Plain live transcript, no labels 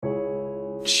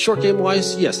Short game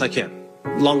wise, yes, I can.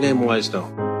 Long game wise, no.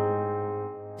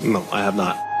 No, I have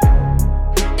not.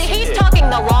 He's talking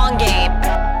the long game.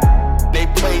 They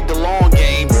played the long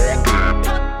game.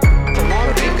 The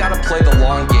long game gotta play the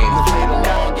long game.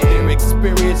 They're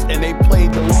experienced and they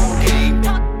played the long game.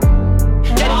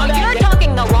 No, you're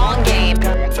talking the long game.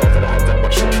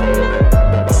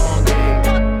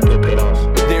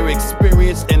 They're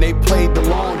experienced and they played the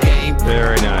long game.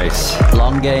 Very nice.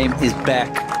 Long game is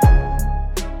back.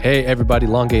 Hey everybody,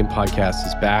 Long Game Podcast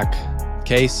is back.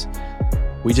 Case,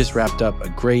 we just wrapped up a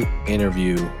great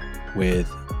interview with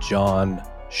John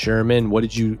Sherman. What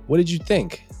did you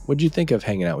think? What did you think of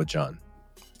hanging out with John?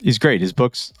 He's great. His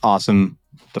book's awesome.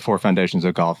 The 4 Foundations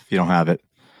of Golf. If you don't have it,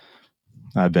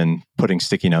 I've been putting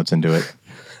sticky notes into it,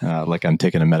 like I'm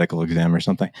taking a medical exam or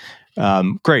something.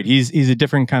 Great. He's a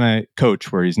different kind of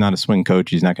coach where he's not a swing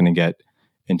coach. He's not going to get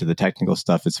into the technical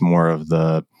stuff. It's more of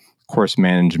the course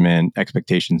management,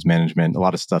 expectations management, a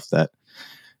lot of stuff that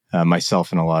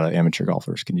myself and a lot of amateur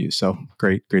golfers can use. So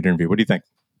great interview. What do you think?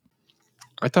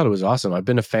 I thought it was awesome. I've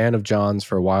been a fan of John's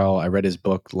for a while. I read his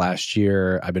book last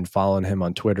year. I've been following him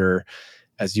on Twitter.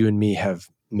 As you and me have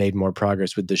made more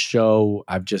progress with the show,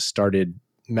 I've just started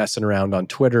messing around on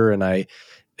Twitter, and I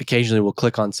occasionally will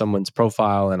click on someone's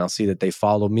profile and I'll see that they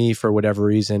follow me for whatever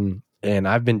reason. And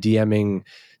I've been DMing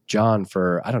John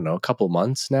for, I don't know, a couple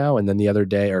months now. And then the other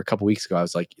day or a couple weeks ago, I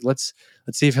was like, let's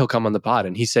see if he'll come on the pod.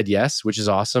 And he said yes, which is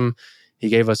awesome. He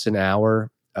gave us an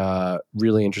hour,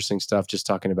 really interesting stuff, just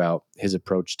talking about his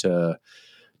approach to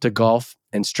golf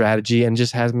and strategy, and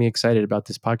just has me excited about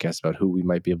this podcast, about who we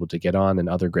might be able to get on and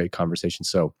other great conversations.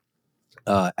 So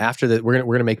after that, we're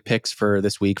gonna make picks for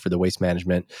this week for the waste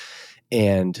management,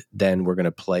 and then we're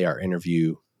gonna play our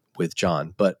interview with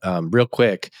John. But real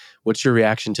quick, what's your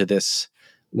reaction to this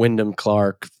Wyndham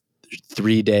Clark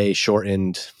 3-day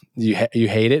shortened? You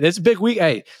hate it? It's a big week.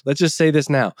 Hey, let's just say this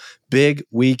now. Big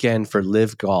weekend for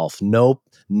LIV Golf. No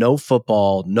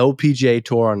football, no PGA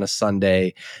Tour on a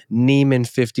Sunday. Neiman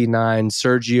 59,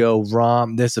 Sergio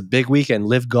Rahm. This is a big weekend.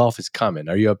 LIV Golf is coming.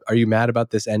 Are you mad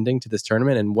about this ending to this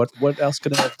tournament? And what else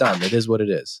could it have done? It is what it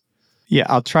is. Yeah,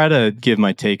 I'll try to give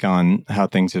my take on how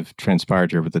things have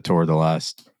transpired here with the tour the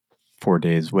last 4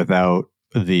 days without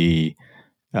the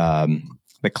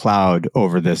cloud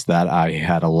over this that I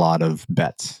had a lot of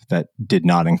bets that did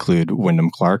not include Wyndham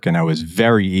Clark, and I was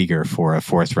very eager for a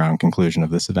 4th round conclusion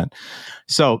of this event.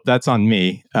 So that's on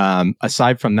me.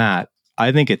 Aside from that,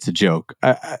 I think it's a joke.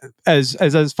 As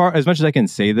much as I can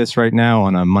say this right now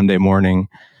on a Monday morning,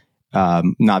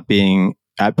 not being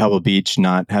at Pebble Beach,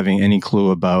 not having any clue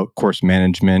about course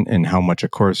management and how much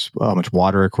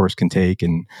water a course can take,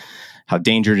 and how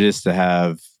dangerous it is to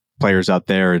have players out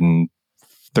there and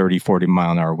 30, 40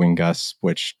 mile an hour wind gusts,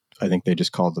 which I think they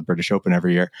just call the British Open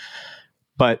every year.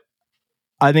 But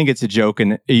I think it's a joke,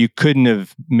 and you couldn't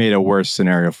have made a worse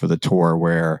scenario for the tour,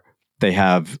 where they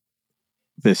have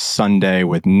this Sunday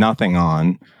with nothing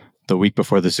on the week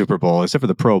before the Super Bowl, except for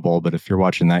the Pro Bowl. But if you're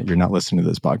watching that, you're not listening to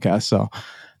this podcast. So,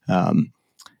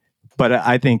 but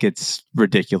I think it's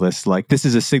ridiculous. Like, this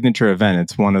is a signature event.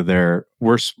 It's one of their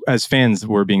worst. As fans,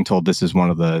 we're being told this is one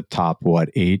of the top,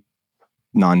 8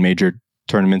 non-major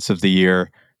tournaments of the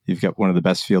year. You've got one of the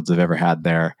best fields I've ever had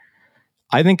there.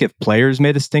 I think if players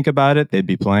made us think about it, they'd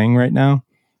be playing right now.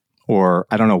 Or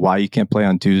I don't know why you can't play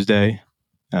on Tuesday.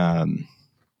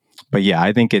 But yeah,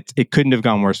 I think it couldn't have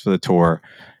gone worse for the tour.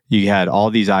 You had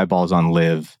all these eyeballs on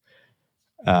LIV,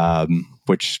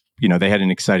 which, they had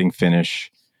an exciting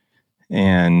finish.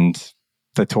 And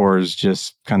the tour is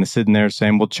just kind of sitting there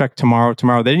saying, we'll check tomorrow.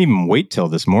 They didn't even wait till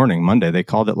this morning, Monday. They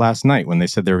called it last night when they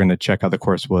said they were going to check how the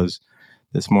course was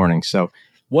this morning. So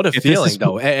what a feeling,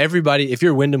 though. Everybody, if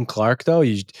you're Wyndham Clark, though,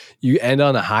 you end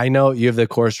on a high note. You have the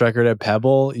course record at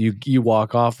Pebble. You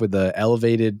walk off with the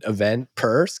elevated event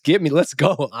purse. Let's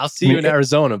go. I'll see you in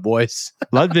Arizona, boys.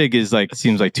 Ludwig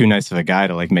seems like too nice of a guy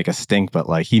to make a stink,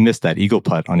 but he missed that eagle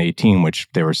putt on 18, which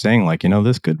they were saying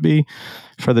this could be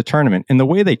for the tournament. And the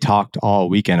way they talked all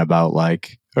weekend about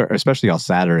or especially all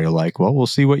Saturday, well, we'll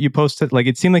see what you posted.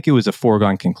 It seemed like it was a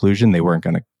foregone conclusion they weren't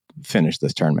going to finish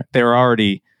this tournament. They're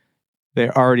already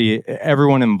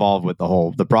everyone involved with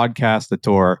the broadcast, the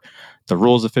tour, the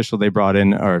rules official they brought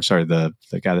in, or sorry, the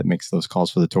guy that makes those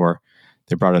calls for the tour,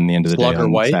 they brought in the end of the day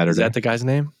on White. Saturday. Is that the guy's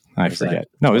name? I forget.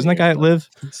 No, isn't that guy at LIV?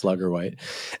 Slugger White.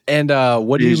 And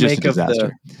what do you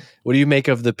make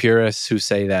of the purists who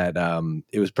say that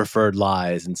it was preferred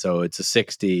lies, and so it's a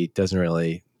 60, doesn't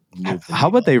really move the How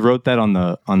about they wrote that on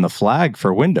the flag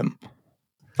for Wyndham?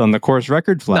 on the course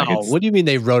record flag. No, what do you mean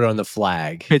they wrote it on the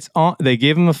flag? It's on. They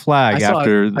gave him a flag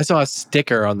after. I saw a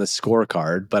sticker on the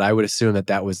scorecard, but I would assume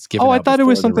that was given. Oh, I thought it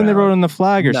was something they wrote on the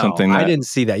flag or something. I didn't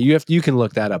see that. You can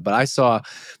look that up. But I saw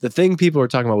the thing people were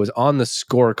talking about was on the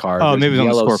scorecard. Oh, maybe it was on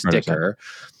the yellow scorecard sticker,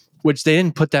 which they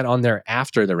didn't put that on there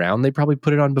after the round. They probably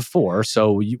put it on before.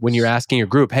 So when you're asking your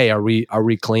group, hey, are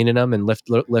we cleaning them and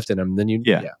lifting them? Then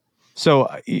yeah. So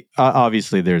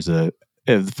obviously, there's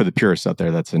for the purists out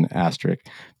there, that's an asterisk.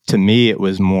 To me, it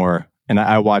was more, and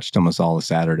I watched almost all of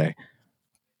Saturday.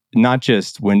 Not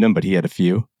just Wyndham, but he had a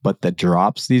few. But the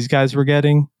drops these guys were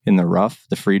getting in the rough,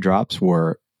 the free drops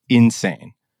were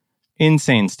insane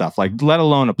stuff. Like, let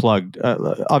alone a plugged,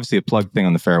 obviously a plugged thing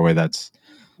on the fairway. That's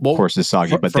of course is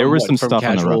soggy, but there was some stuff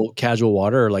on the rough. Casual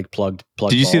water or like plugged.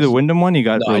 Did you see the Wyndham one? He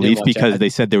got relief because they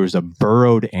said there was a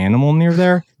burrowed animal near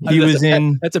there.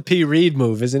 That's a P. Reed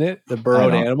move, isn't it? The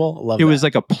burrowed animal. Love it. Was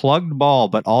like a plugged ball,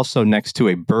 but also next to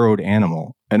a burrowed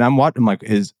animal. And I'm watching. I'm like,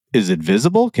 is it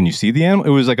visible? Can you see the animal? It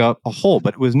was like a hole,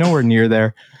 but it was nowhere near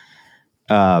there.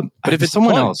 But if it's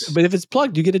someone plugged, else, but if it's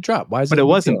plugged, you get a drop. Why is it? But it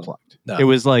wasn't plugged. No. It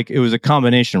was a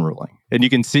combination ruling, and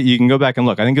you can go back and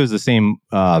look. I think it was the same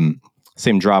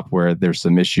drop where there's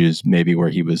some issues, maybe where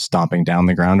he was stomping down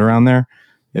the ground around there.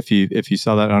 If you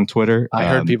saw that on Twitter, I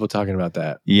heard people talking about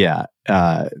that. Yeah,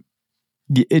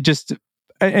 it just,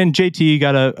 and JT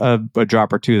got a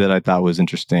drop or two that I thought was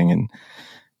interesting, and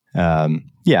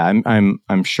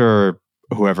I'm sure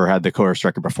whoever had the course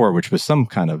record before, which was some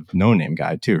kind of no-name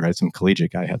guy too, right? Some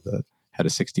collegiate guy had a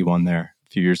 61 there a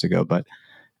few years ago, but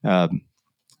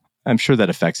I'm sure that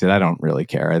affects it. I don't really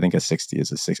care. I think a 60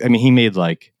 is a 60. I mean, he made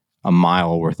like a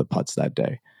mile worth of putts that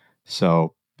day.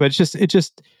 So, but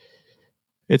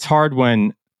it's hard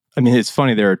when, I mean, it's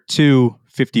funny. There are 2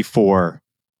 54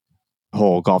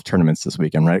 hole golf tournaments this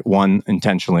weekend, right? One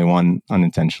intentionally, one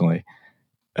unintentionally.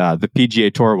 The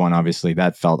PGA Tour one, obviously,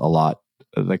 that felt a lot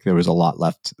like there was a lot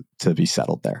left to be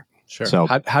settled there. Sure. So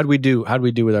how'd we do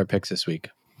with our picks this week?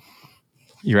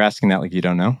 You're asking that like you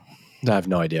don't know? I have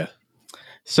no idea.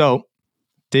 So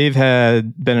Dave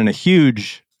had been in a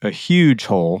huge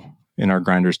hole in our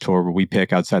Grinders Tour where we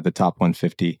pick outside the top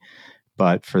 150.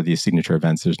 But for the signature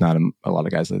events, there's not a lot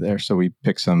of guys that are there. So we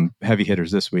picked some heavy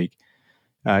hitters this week.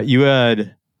 You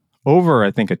had over,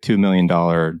 I think, a $2 million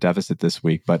deficit this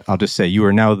week. But I'll just say you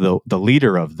are now the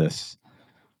leader of this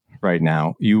right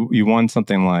now. You won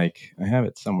something like, I have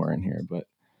it somewhere in here, but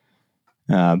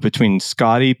between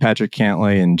Scotty, Patrick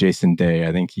Cantlay, and Jason Day,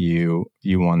 I think you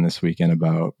won this weekend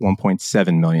about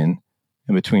 $1.7 million.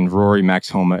 And between Rory, Max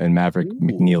Homa, and Maverick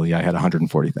McNeely, I had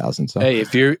 $140,000. So hey,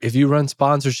 if you run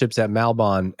sponsorships at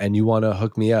Malbon and you want to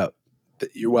hook me up,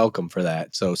 you're welcome for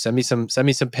that. So send me some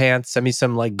pants, send me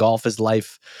some like Golf is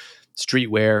Life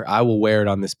streetwear. I will wear it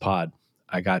on this pod.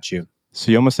 I got you. So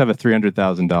you almost have a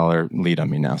 $300,000 lead on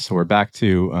me now. So we're back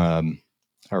to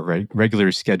our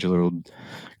regular scheduled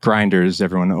grinders,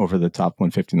 everyone over the top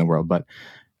 150 in the world. But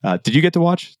did you get to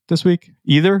watch this week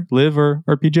either LIV or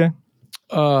PJ?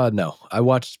 No, I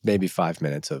watched maybe 5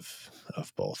 minutes of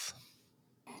both.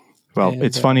 Well, and,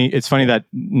 it's funny that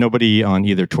nobody on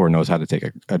either tour knows how to take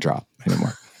a drop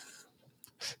anymore,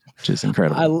 which is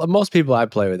incredible. Most people I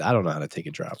play with, I don't know how to take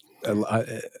a drop.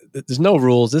 There's no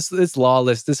rules. It's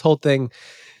lawless. This whole thing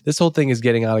is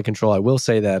getting out of control. I will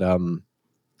say that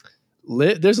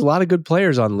there's a lot of good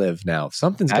players on LIV now.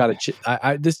 Something's got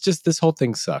to. This whole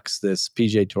thing sucks. This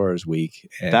PGA Tour is weak.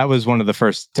 And that was one of the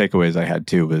first takeaways I had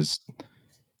too. Was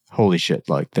holy shit!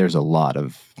 Like, there's a lot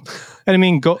of, and I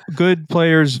mean, good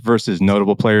players versus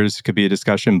notable players could be a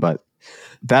discussion, but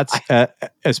that's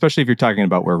especially if you're talking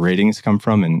about where ratings come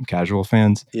from and casual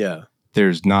fans. Yeah,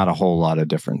 there's not a whole lot of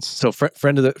difference. So,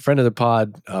 friend of the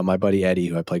pod, my buddy Eddie,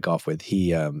 who I play golf with,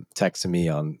 he texted me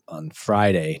on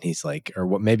Friday, and he's like, or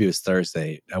what? Maybe it was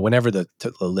Thursday, whenever the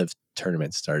LIV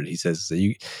tournament started. He says,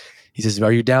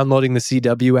 "Are you downloading the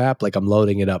CW app? Like, I'm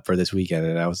loading it up for this weekend."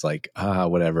 And I was like,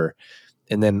 whatever.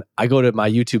 And then I go to my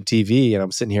YouTube TV and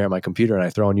I'm sitting here on my computer and I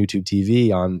throw on YouTube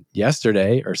TV on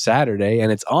yesterday or Saturday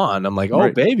and it's on. I'm like,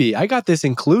 oh, baby, I got this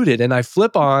included. And I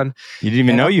flip on. You didn't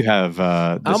even know you have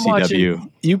the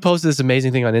CW. You posted this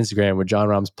amazing thing on Instagram where John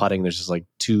Rahm's putting. There's just like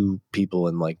 2 people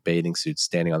in like bathing suits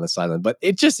standing on the sideline. But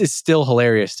it just is still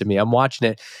hilarious to me. I'm watching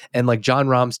it and like John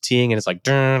Rahm's teeing and it's like,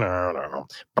 there's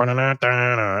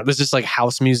just like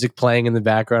house music playing in the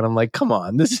background. I'm like, come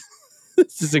on, this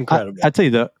is incredible. I tell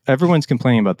you, everyone's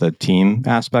complaining about the team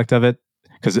aspect of it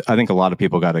because I think a lot of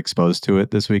people got exposed to it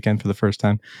this weekend for the first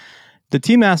time. The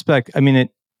team aspect, I mean,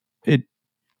 it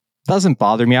doesn't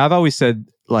bother me. I've always said,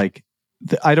 like,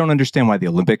 I don't understand why the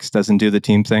Olympics doesn't do the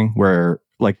team thing, where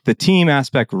like the team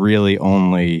aspect really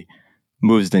only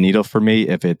moves the needle for me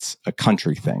if it's a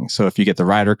country thing. So if you get the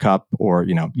Ryder Cup or,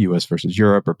 US versus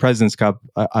Europe or President's Cup,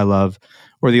 I love,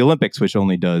 or the Olympics, which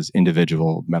only does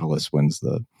individual medalist wins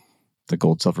the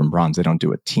gold, silver, and bronze. They don't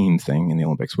do a team thing in the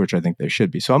Olympics, which I think they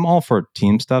should be. So I'm all for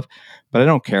team stuff, but I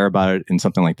don't care about it in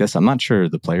something like this. I'm not sure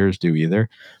the players do either.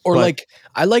 Or but,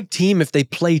 I like team if they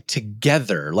play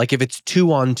together, like if it's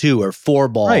 2-on-2 or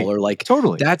 4-ball, right, or like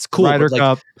totally, that's cool. Ryder but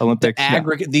Cup, Olympics, the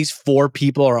aggregate, these 4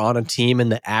 people are on a team, and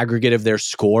the aggregate of their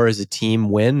score is a team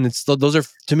win. Those are,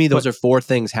 to me, those are 4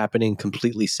 things happening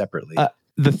completely separately.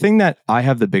 The thing that I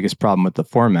have the biggest problem with the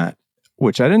format,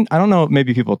 which I don't know,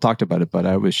 maybe people talked about it, but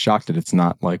I was shocked that it's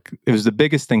not like, it was the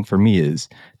biggest thing for me is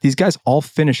these guys all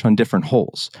finish on different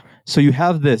holes. So you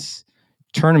have this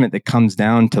tournament that comes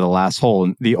down to the last hole,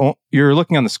 and you're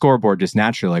looking on the scoreboard just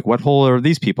naturally, like, what hole are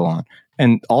these people on?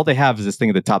 And all they have is this thing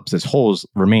at the top that says holes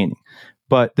remaining.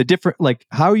 But the different, like,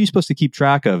 how are you supposed to keep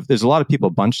track of, there's a lot of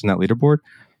people bunched in that leaderboard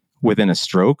within a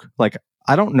stroke. Like,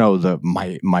 I don't know the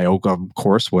Myoga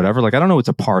course, whatever. Like, I don't know it's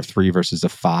a par 3 versus a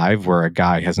 5 where a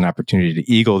guy has an opportunity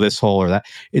to eagle this hole or that.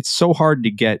 It's so hard to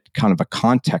get kind of a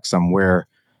context on where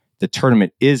the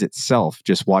tournament is itself,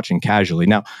 just watching casually.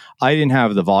 Now, I didn't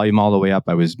have the volume all the way up.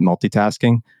 I was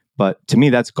multitasking. But to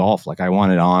me, that's golf. Like, I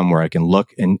want it on where I can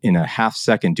look and in a half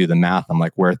second do the math on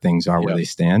like where things are, where they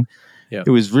stand.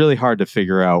 It was really hard to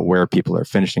figure out where people are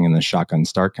finishing in the shotgun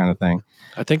start kind of thing.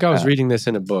 I think I was reading this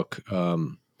in a book.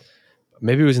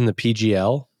 Maybe it was in the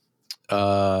PGL,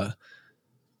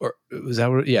 or was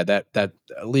that what? Yeah, that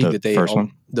league that they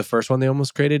the first one they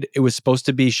almost created. It was supposed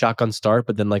to be shotgun start,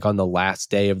 but then like on the last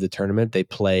day of the tournament, they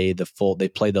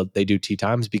do tee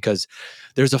times, because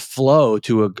there's a flow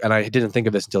to and I didn't think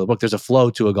of this until the book. There's a flow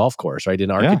to a golf course, right?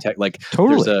 In architect, like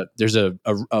totally. There's a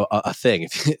thing.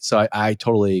 So I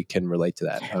totally can relate to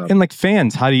that. And like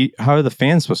fans, how are the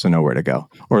fans supposed to know where to go?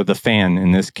 Or the fan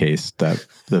in this case,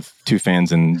 the 2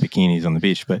 fans in bikinis on the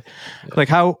beach, but like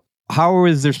how are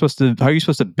you supposed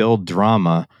to build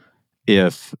drama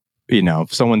if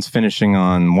someone's finishing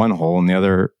on one hole and the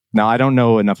other? Now, I don't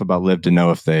know enough about LIV to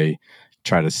know if they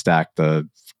try to stack the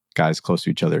guys close to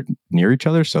each other near each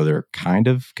other, so they're kind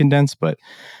of condensed. But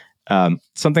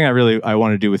something I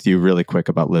want to do with you really quick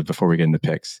about LIV before we get into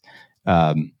picks.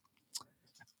 I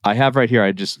have right here,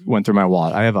 I just went through my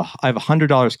wallet. I have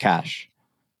 $100 cash,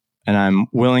 and I'm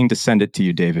willing to send it to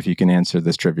you, Dave, if you can answer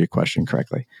this trivia question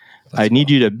correctly. I need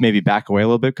you to maybe back away a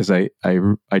little bit, because I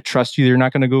trust you that you're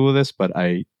not going to Google this, but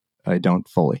I don't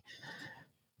fully.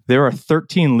 There are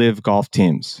 13 LIV golf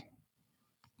teams.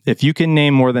 If you can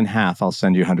name more than half, I'll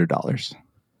send you $100.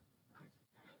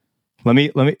 I'm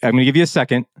going to give you a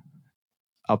second.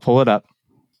 I'll pull it up.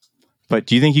 But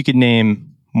do you think you could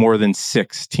name more than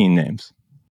 6 team names?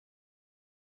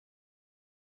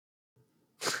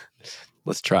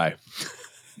 Let's try.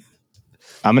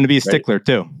 I'm going to be a stickler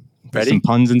too. Ready? Some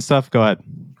puns and stuff. Go ahead.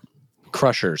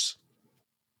 Crushers.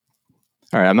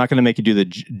 All right. I'm not going to make you do the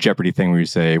Jeopardy thing where you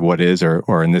say what is,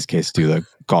 or in this case, do the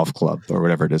golf club or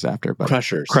whatever it is after. But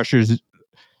Crushers.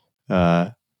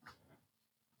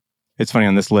 It's funny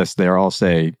on this list, they all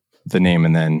say the name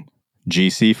and then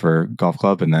GC for golf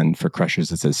club. And then for Crushers,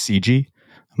 it says CG.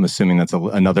 I'm assuming that's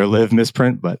another LIV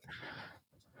misprint, but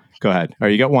go ahead. All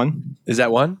right. You got one. Is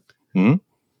that one? Hmm?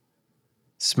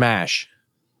 Smash.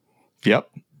 Yep.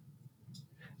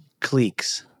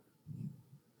 Cleeks.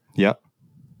 Yep.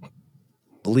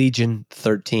 Legion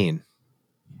 13.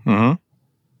 Mm-hmm.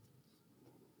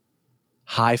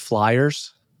 High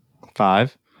Flyers.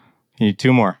 5. You need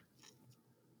 2 more.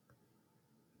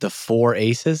 The 4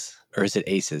 Aces? Or is it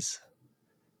Aces?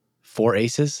 4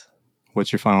 Aces?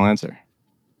 What's your final answer?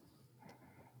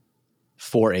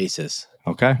 4 Aces.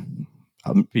 Okay.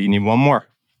 You need 1 more.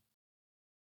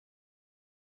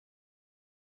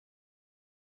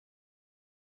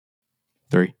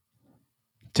 3,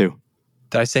 2.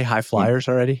 Did I say High Flyers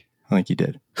already? I think you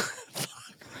did.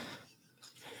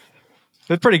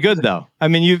 That's pretty good, though. I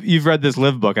mean, you've read this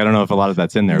LIV book. I don't know if a lot of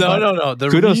that's in there. No.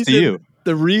 Kudos to you.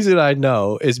 The reason I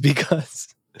know is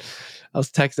because I was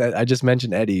texting. I just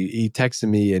mentioned Eddie. He texted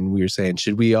me and we were saying,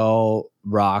 should we all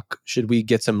rock? Should we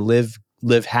get some LIV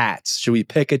hats? Should we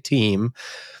pick a team?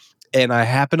 And I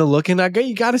happen to look, and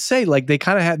you got to say, like, they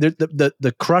kind of had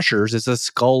the Crushers is a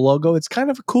skull logo. It's kind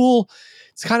of a cool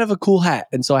hat.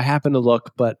 And so I happen to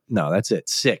look, but no, that's it.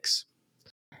 6.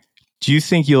 Do you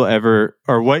think you'll ever,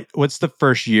 or what's the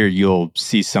first year you'll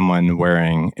see someone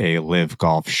wearing a LIV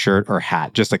golf shirt or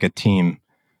hat, just like a team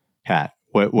hat?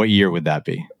 What year would that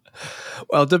be?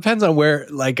 Well, it depends on where.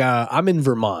 Like, I'm in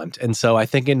Vermont, and so I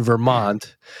think in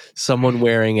Vermont, someone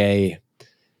wearing a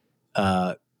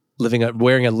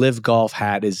LIV golf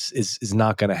hat is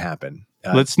not going to happen.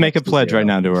 Let's make a pledge right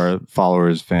now to our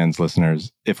followers, fans,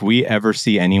 listeners. If we ever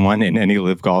see anyone in any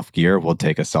Live Golf gear, we'll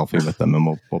take a selfie with them and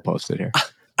we'll post it here.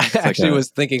 I actually was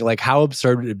thinking, like, how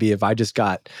absurd would it be if I just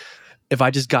got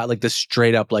like the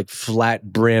straight up like flat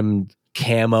brimmed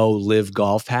camo Live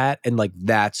Golf hat, and like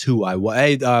that's who I was.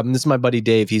 Hey, this is my buddy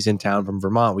Dave. He's in town from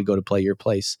Vermont. We go to play your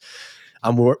place.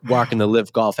 I'm walking the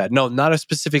Live Golf hat. No, not a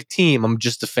specific team. I'm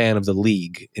just a fan of the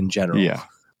league in general. Yeah.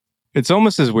 It's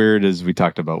almost as weird as we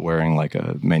talked about wearing like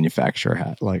a manufacturer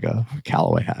hat, like a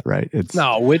Callaway hat, right? It's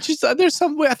which is there's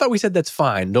some way. I thought we said that's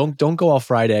fine. Don't go all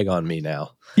fried egg on me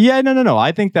now. Yeah, no.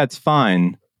 I think that's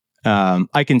fine.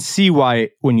 I can see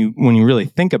why when you really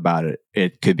think about it,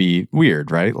 it could be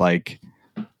weird, right? Like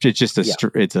it's just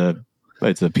it's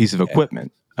a piece of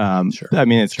equipment. Sure. I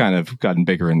mean, it's kind of gotten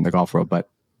bigger in the golf world, but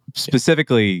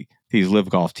specifically these Live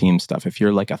Golf team stuff. If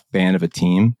you're like a fan of a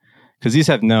team. Because these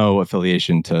have no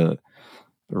affiliation to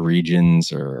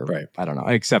regions or I don't know,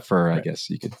 except for I guess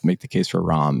you could make the case for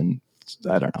ROM, and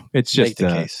I don't know. It's just make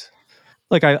the case.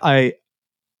 Like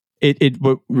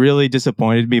what really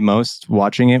disappointed me most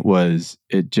watching it was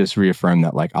it just reaffirmed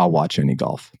that like I'll watch any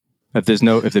golf. If the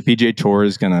PGA Tour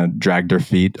is gonna drag their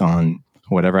feet on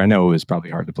whatever, I know it was probably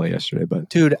hard to play yesterday, but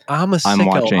dude, I'm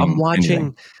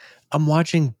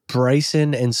watching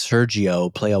Bryson and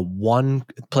Sergio play a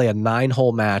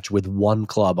 9-hole match with one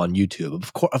club on YouTube.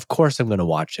 Of course, I'm going to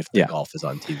watch if the golf is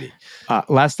on TV.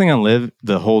 Last thing on Live,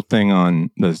 the whole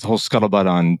scuttlebutt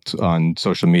on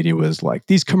social media was like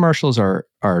these commercials are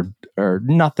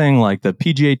nothing like the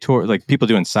PGA Tour. Like people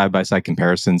doing side by side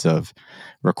comparisons of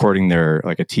recording their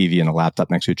like a TV and a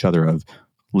laptop next to each other of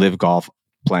Live Golf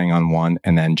playing on one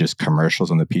and then just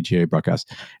commercials on the PGA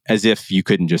broadcast, as if you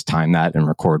couldn't just time that and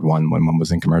record one when one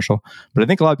was in commercial. But I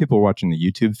think a lot of people were watching the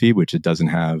YouTube feed, which it doesn't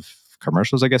have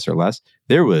commercials, I guess, or less.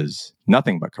 There was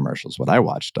nothing but commercials, what I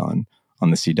watched on the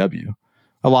CW.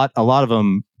 A lot of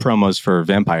them promos for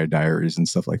Vampire Diaries and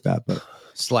stuff like that, but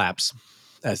slaps,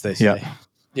 as they say.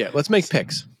 Yeah, let's make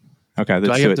picks. Okay,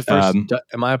 do I have the first?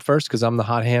 Am I up first because I'm the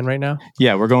hot hand right now?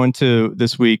 Yeah,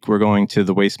 this week we're going to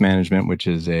the Waste Management, which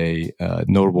is a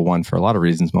notable one for a lot of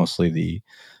reasons, mostly the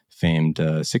famed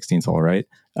 16th hole, right?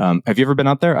 Have you ever been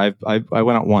out there? I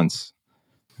went out once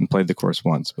and played the course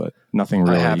once, but nothing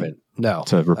really. I haven't. No,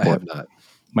 to report. I have not.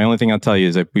 My only thing I'll tell you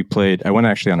is that I went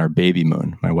actually on our baby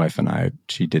moon. My wife and I.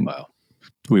 She didn't. Wow.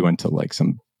 We went to like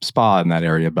some spa in that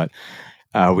area, but.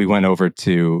 I went over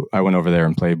there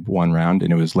and played one round,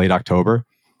 and it was late October.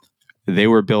 They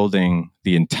were building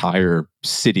the entire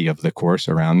city of the course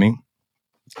around me.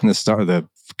 And the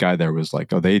guy there was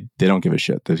like, oh, they don't give a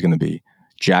shit. There's going to be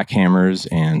jackhammers.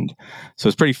 And so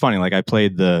it's pretty funny. Like I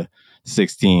played the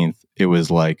 16th. It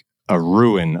was like a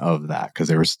ruin of that because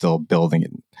they were still building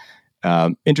it.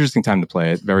 Interesting time to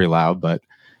play it. Very loud, but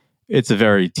it's a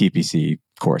very TPC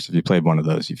course. If you played one of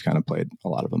those, you've kind of played a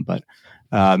lot of them. But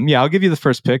I'll give you the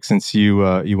first pick since you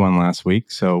won last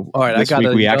week. So all right, this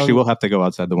week we actually will have to go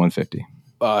outside the 150.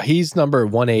 He's number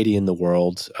 180 in the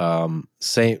world. Young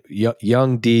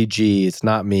DG. It's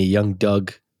not me. Young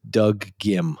Doug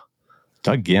Gim.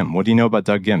 Doug Gim. What do you know about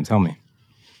Doug Gim? Tell me.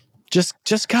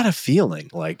 Just got a feeling.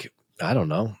 Like I don't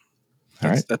know. All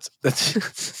right. That's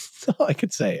all I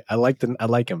could say. I like him. I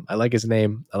like his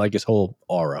name. I like his whole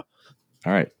aura.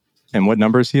 All right. And what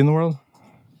number is he in the world?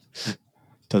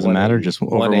 Doesn't matter. Just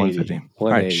over 150. All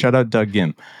right. Shout out Doug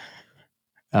Gim.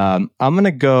 I'm going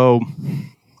to go.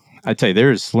 I tell you,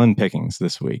 there's slim pickings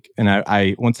this week. And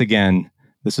I once again,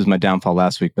 this was my downfall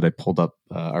last week, but I pulled up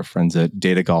our friends at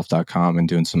datagolf.com and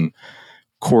doing some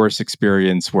course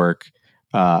experience work.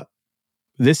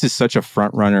 This is such a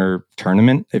front runner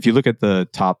tournament. If you look at the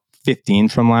top 15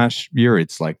 from last year,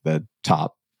 it's like the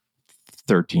top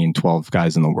 13, 12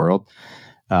 guys in the world.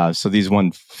 So these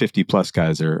 150 plus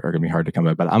guys are going to be hard to come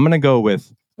by. But I'm going to go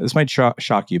with, this might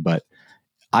shock you, but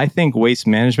I think Waste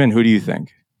Management. Who do you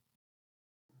think?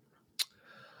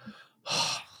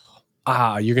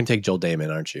 You're going to take Joel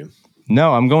Damon, aren't you?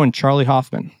 No, I'm going Charlie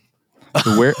Hoffman,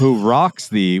 who rocks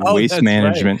the Waste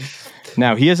Management. Right.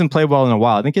 Now, he hasn't played well in a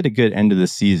while. I think he had a good end of the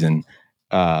season.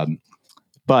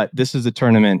 But this is a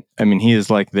tournament. I mean, he is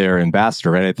like their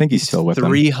ambassador, right? I think he's still with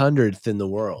them. 300th in the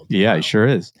world. Yeah, he sure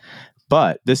is.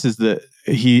 But this is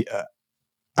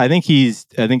I think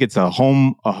it's a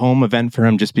home event for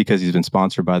him just because he's been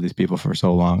sponsored by these people for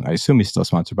so long. I assume he's still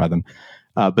sponsored by them.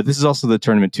 But this is also the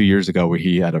tournament 2 years ago where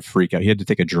he had a freak out. He had to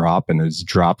take a drop, and his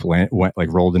drop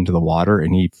rolled into the water,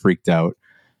 and he freaked out.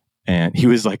 And he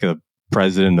was like a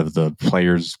president of the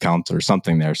Players Council or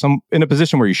something there, in a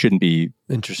position where you shouldn't be,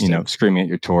 screaming at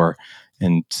your tour,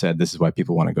 and said this is why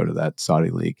people want to go to that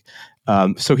Saudi league.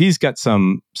 So he's got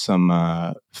some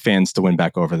fans to win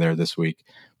back over there this week.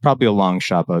 Probably a long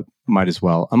shot, but might as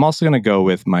well. I'm also going to go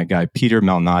with my guy, Peter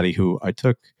Malnati, who I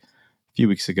took a few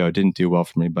weeks ago. Didn't do well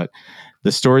for me, but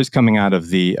the stories coming out of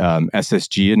the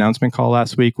SSG announcement call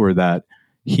last week were that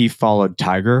he followed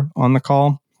Tiger on the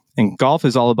call. And golf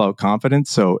is all about confidence.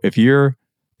 So if Peter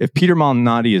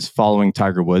Malnati is following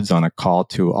Tiger Woods on a call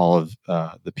to all of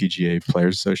the PGA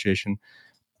Players Association,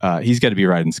 he's got to be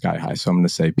riding sky high. So I'm going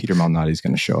to say Peter Malnati is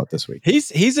going to show up this week.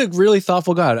 He's a really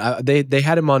thoughtful guy. They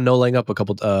had him on No Laying Up a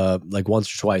couple like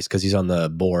once or twice because he's on the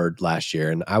board last year,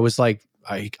 and I was like,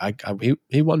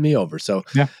 he won me over. So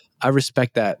yeah, I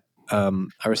respect that.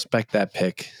 I respect that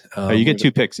pick. You get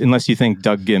two picks unless you think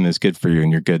Doug Gim is good for you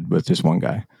and you're good with just one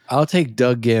guy. I'll take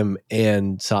Doug Gim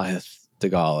and Sahith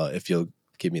Theegala if you'll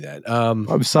give me that.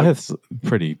 Sahith's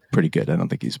pretty good. I don't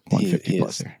think he's 150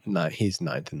 plus here. He's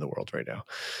ninth in the world right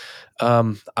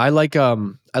now. I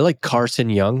like Carson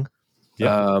Young.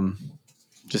 Yeah.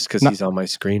 Just because he's on my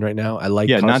screen right now. I like.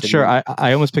 Yeah, Carson not sure. Young.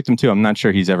 I almost picked him too. I'm not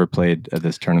sure he's ever played at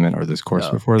this tournament or this course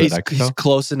before. He's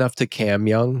close enough to Cam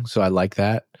Young, so I like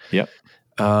that. Yep.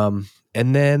 And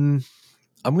then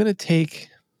I'm gonna take.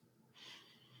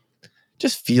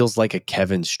 Just feels like a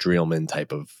Kevin Streelman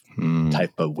type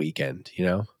of weekend, you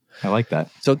know. I like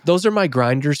that. So those are my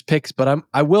grinders picks, but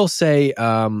I will say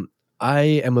I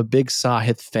am a big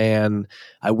Sahith fan.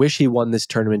 I wish he won this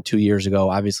tournament 2 years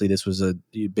ago. Obviously, this was a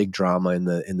big drama in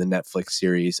the Netflix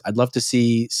series. I'd love to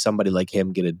see somebody like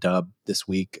him get a dub this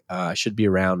week. I should be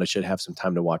around. I should have some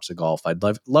time to watch the golf. I'd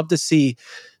love to see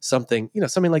something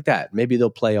like that. Maybe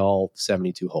they'll play all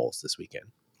 72 holes this weekend.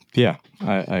 Yeah,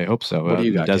 I hope so. What do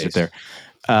you got, Desert there?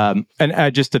 And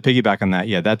just to piggyback on that,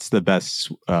 yeah, that's the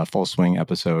best full swing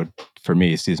episode for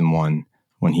me, season 1,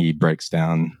 when he breaks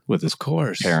down with his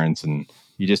parents, and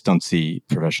you just don't see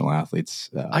professional athletes.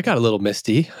 I got a little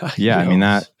misty. Yeah, I mean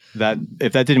that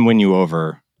if that didn't win you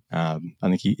over, I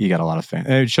think you got a lot of fans.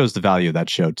 And it shows the value of that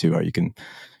show too, how you can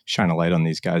shine a light on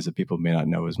these guys that people may not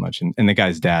know as much. And the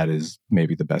guy's dad is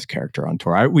maybe the best character on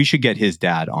tour. We should get his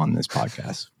dad on this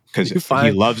podcast. Because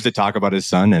he loves to talk about his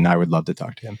son, and I would love to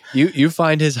talk to him. You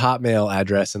find his Hotmail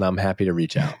address, and I'm happy to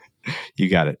reach out. You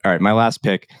got it. All right, my last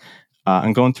pick.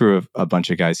 I'm going through a bunch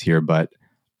of guys here, but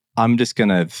I'm just going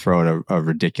to throw out a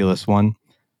ridiculous one.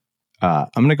 I'm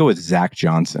going to go with Zach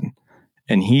Johnson.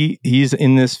 And he's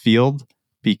in this field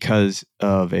because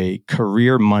of a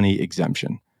career money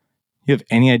exemption. You have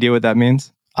any idea what that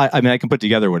means? I mean, I can put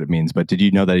together what it means, but did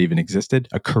you know that even existed?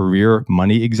 A career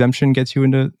money exemption gets you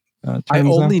into I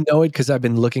only know it because I've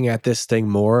been looking at this thing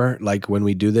more like when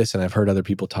we do this, and I've heard other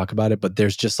people talk about it, but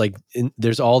there's just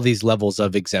there's all these levels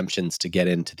of exemptions to get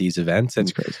into these events. And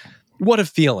it's crazy. What a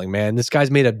feeling, man. This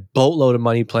guy's made a boatload of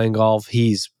money playing golf.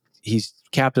 He's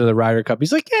captain of the Ryder Cup.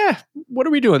 He's like, yeah, what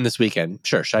are we doing this weekend?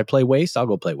 Sure. Should I play Waste? I'll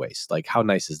go play Waste. Like, how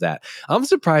nice is that? I'm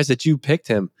surprised that you picked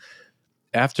him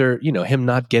after, him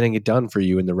not getting it done for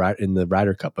you in the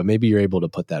Ryder Cup, but maybe you're able to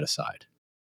put that aside.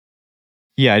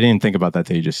 Yeah, I didn't think about that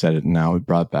till you just said it. And now it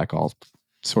brought back all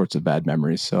sorts of bad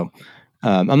memories. So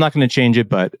I'm not going to change it,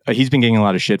 but he's been getting a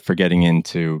lot of shit for getting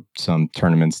into some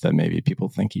tournaments that maybe people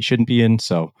think he shouldn't be in.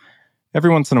 So every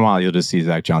once in a while, you'll just see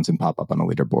Zach Johnson pop up on a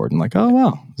leaderboard and like, oh,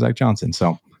 wow, Zach Johnson.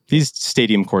 So these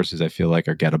stadium courses, I feel like,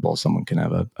 are gettable. Someone can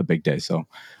have a big day. So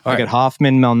I got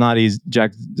Hoffman, Malnati,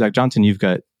 Zach Johnson. You've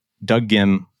got Doug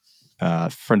Gim,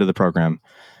 friend of the program,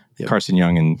 Carson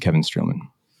Young, and Kevin Streelman.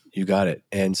 You got it.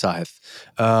 And Sahith.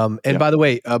 By the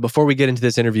way, before we get into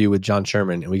this interview with John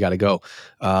Sherman, and we got to go,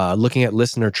 looking at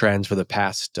listener trends for the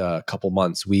past couple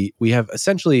months, we have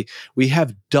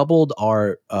doubled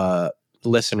our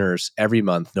listeners every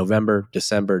month, November,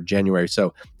 December, January.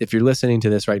 So if you're listening to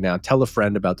this right now, tell a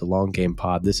friend about the Long Game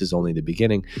Pod. This is only the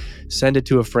beginning. Send it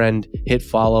to a friend, hit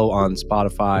follow on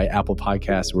Spotify, Apple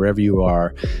Podcasts, wherever you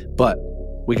are. But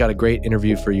we got a great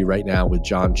interview for you right now with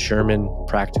John Sherman,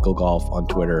 Practical Golf on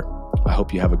Twitter. I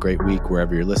hope you have a great week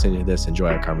wherever you're listening to this. Enjoy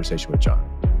our conversation with John.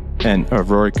 And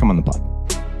Rory, come on the pod.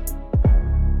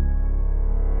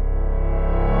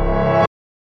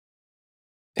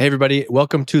 Hey, everybody.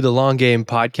 Welcome to the Long Game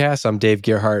Podcast. I'm Dave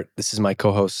Gerhardt. This is my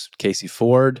co-host, Casey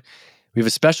Ford. We have a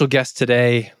special guest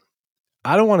today.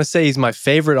 I don't want to say he's my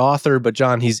favorite author, but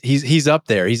John, he's up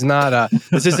there. He's not.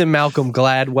 This isn't Malcolm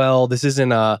Gladwell. This isn't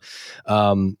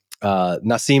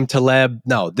Nassim Taleb.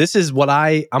 No, this is what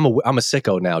I'm a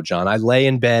sicko now, John. I lay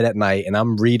in bed at night and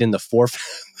I'm reading the four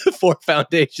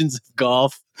foundations of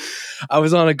golf. I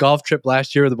was on a golf trip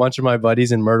last year with a bunch of my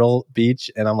buddies in Myrtle Beach,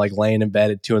 and I'm like laying in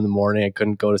bed at 2 a.m. I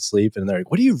couldn't go to sleep, and they're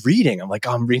like, "What are you reading?" I'm like,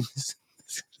 "Oh, I'm reading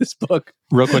this book."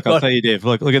 Real quick, I'll tell you, Dave.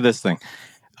 Look at this thing.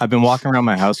 I've been walking around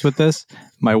my house with this.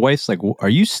 My wife's like, "Are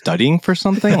you studying for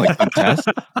something like a test?"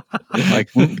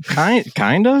 Like,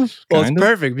 kind of. Well, it's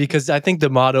perfect because I think the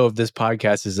motto of this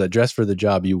podcast is dress for the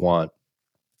job you want,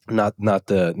 not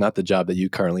the job that you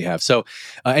currently have. So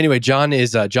anyway, John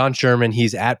is John Sherman.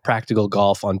 He's at Practical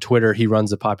Golf on Twitter. He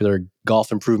runs the popular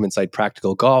golf improvement site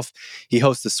Practical Golf. He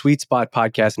hosts the Sweet Spot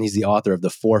podcast, and he's the author of the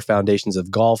 4 Foundations of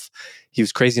Golf. He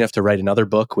was crazy enough to write another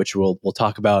book, which we'll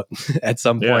talk about at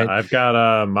some point. Yeah, I've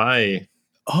got my.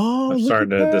 Oh, I'm starting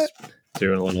to just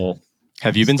doing a little.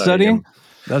 Have you been studying?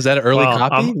 Was that an early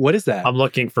copy? What is that? I'm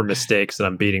looking for mistakes and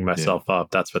I'm beating myself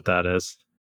up. That's what that is.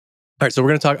 All right, so we're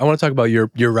going to talk. I want to talk about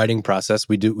your writing process.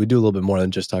 We do a little bit more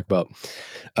than just talk about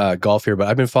golf here. But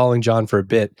I've been following John for a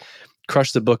bit.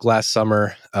 Crushed the book last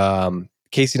summer.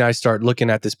 Casey and I start looking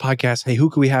at this podcast. Hey, who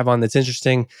could we have on that's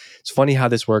interesting? It's funny how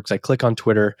this works. I click on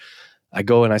Twitter. I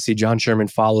go and I see John Sherman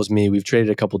follows me. We've traded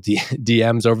a couple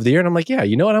DMs over the year, and I'm like, yeah,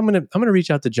 you know what? I'm gonna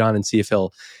reach out to John and see if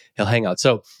he'll hang out.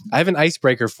 So I have an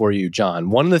icebreaker for you, John.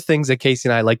 One of the things that Casey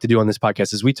and I like to do on this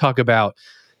podcast is we talk about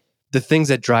the things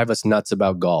that drive us nuts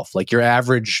about golf, like your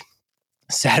average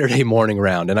Saturday morning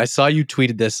round. And I saw you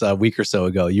tweeted this a week or so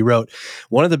ago. You wrote,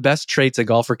 one of the best traits a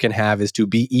golfer can have is to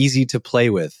be easy to play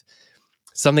with.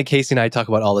 Something Casey and I talk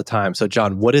about all the time. So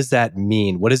John, what does that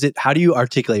mean? What is it? How do you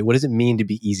articulate? What does it mean to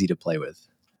be easy to play with?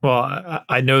 Well,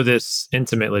 I know this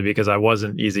intimately because I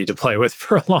wasn't easy to play with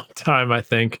for a long time, I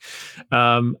think.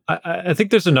 I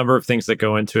think there's a number of things that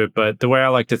go into it, but the way I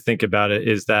like to think about it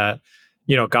is that,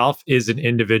 golf is an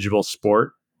individual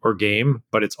sport or game,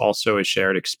 but it's also a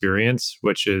shared experience,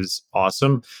 which is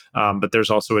awesome. But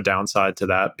there's also a downside to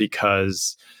that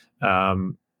because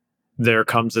there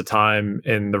comes a time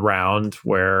in the round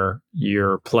where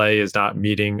your play is not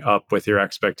meeting up with your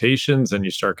expectations and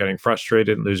you start getting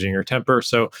frustrated and losing your temper.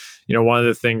 So, one of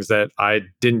the things that I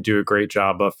didn't do a great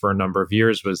job of for a number of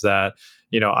years was that,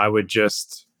 I would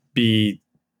just be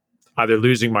either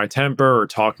losing my temper or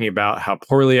talking about how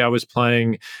poorly I was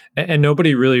playing. And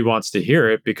nobody really wants to hear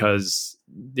it because,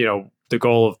 the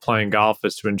goal of playing golf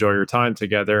is to enjoy your time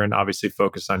together and obviously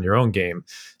focus on your own game.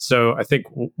 So I think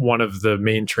one of the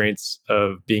main traits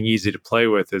of being easy to play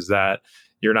with is that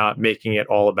you're not making it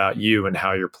all about you and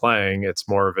how you're playing. It's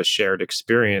more of a shared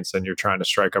experience and you're trying to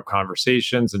strike up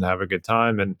conversations and have a good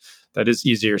time. And that is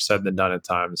easier said than done at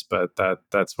times, but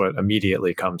that's what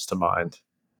immediately comes to mind.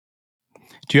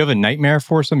 Do you have a nightmare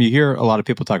foursome? You hear a lot of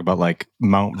people talk about like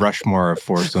Mount Rushmore of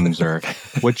foursomes, or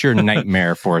what's your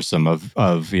nightmare foursome of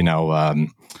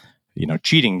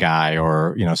cheating guy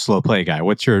or slow play guy?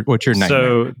 What's your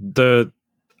nightmare? So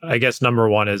I guess number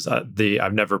one is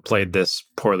I've never played this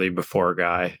poorly before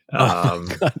guy. I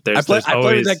play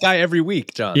with that guy every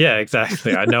week, John. Yeah,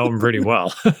 exactly. I know him pretty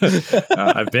well.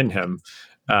 I've been him.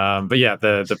 But yeah,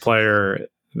 the player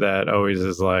that always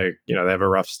is like, they have a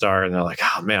rough start and they're like,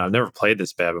 oh man, I've never played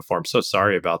this bad before. I'm so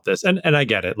sorry about this. And I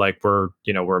get it. Like we're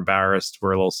embarrassed.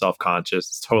 We're a little self-conscious.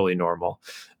 It's totally normal.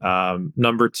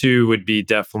 Number two would be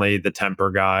definitely the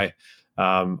temper guy.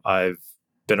 I've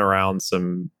been around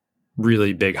some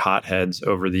really big hotheads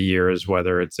over the years,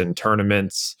 whether it's in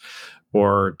tournaments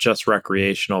or just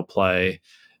recreational play.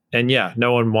 And yeah,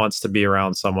 no one wants to be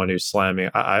around someone who's slamming.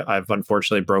 I've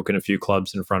unfortunately broken a few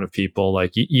clubs in front of people.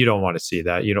 Like you don't want to see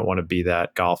that. You don't want to be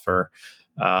that golfer.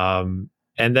 And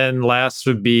then last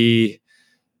would be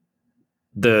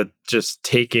the just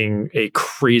taking a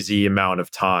crazy amount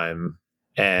of time.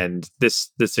 And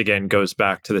this again goes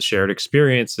back to the shared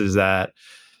experiences that,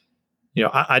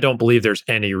 I don't believe there's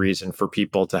any reason for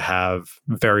people to have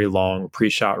very long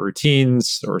pre-shot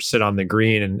routines or sit on the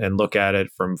green and look at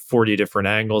it from 40 different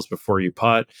angles before you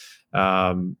putt.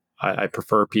 I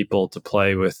prefer people to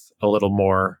play with a little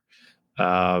more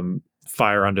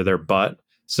fire under their butt.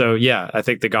 So yeah, I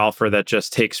think the golfer that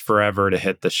just takes forever to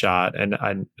hit the shot.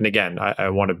 And again, I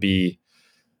want to be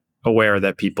aware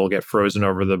that people get frozen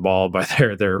over the ball by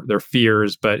their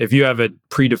fears. But if you have a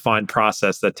predefined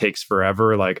process that takes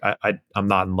forever, like I'm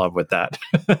not in love with that.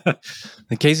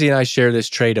 And Casey and I share this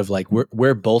trait of like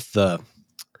we're both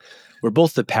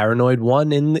the paranoid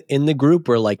one in the group,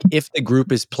 where like if the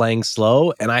group is playing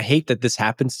slow, and I hate that this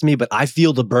happens to me, but I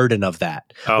feel the burden of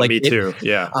that. Oh, like, me too.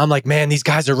 Yeah. I'm like, man, these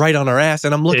guys are right on our ass.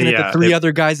 And I'm looking at the three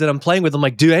other guys that I'm playing with. I'm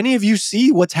like, do any of you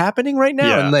see what's happening right now?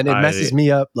 Yeah, and then it messes me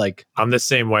up. Like I'm the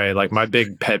same way. Like my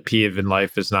big pet peeve in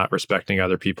life is not respecting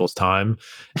other people's time.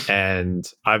 And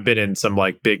I've been in some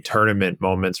like big tournament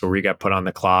moments where we got put on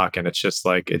the clock and it's just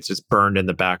burned in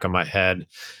the back of my head.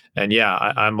 And yeah,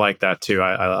 I'm like that too.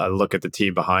 I look at the tee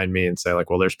behind me and say like,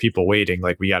 well, there's people waiting.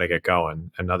 Like we got to get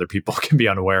going, and other people can be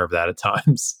unaware of that at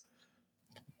times.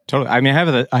 Totally. I mean,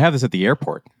 I have this at the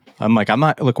airport. I'm like, I'm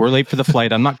not, look, we're late for the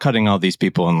flight. I'm not cutting all these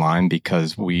people in line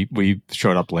because we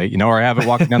showed up late, or I have it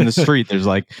walking down the street. There's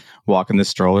like walking this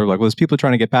stroller, like, well, there's people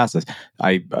trying to get past us.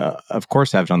 I, of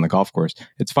course, have it on the golf course.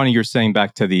 It's funny you're saying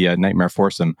back to the Nightmare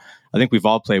Foursome. I think we've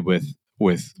all played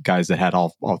with guys that had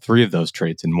all three of those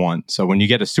traits in one. So when you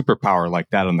get a superpower like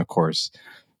that on the course,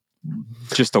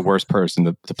 just the worst person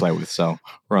to play with. So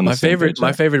we're on the same page there.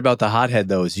 My favorite about the hothead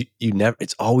though is you never.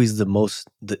 It's always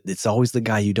it's always the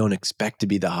guy you don't expect to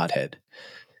be the hothead.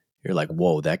 You're like,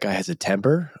 whoa, that guy has a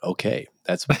temper. Okay,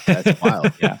 that's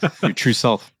wild. Yeah, your true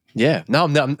self. Yeah. No.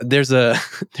 There's a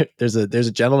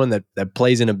gentleman that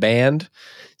plays in a band.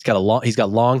 He's got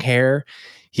long hair.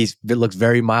 It looks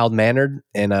very mild mannered,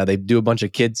 and they do a bunch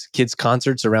of kids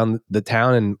concerts around the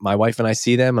town. And my wife and I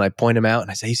see them, and I point him out, and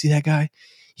I say, "You see that guy?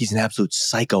 He's an absolute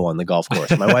psycho on the golf course."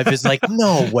 And my wife is like,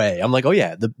 "No way!" I'm like, "Oh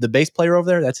yeah, the bass player over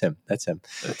there, that's him. That's him."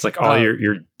 It's like all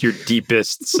your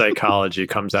deepest psychology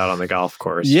comes out on the golf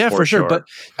course. Yeah, for sure. But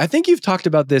I think you've talked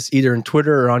about this either in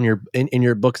Twitter or on in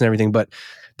your books and everything. But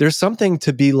there's something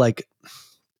to be like,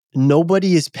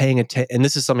 nobody is paying attention, and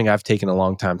this is something I've taken a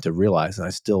long time to realize, and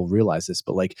I still realize this.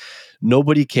 But like,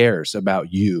 nobody cares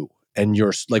about you. And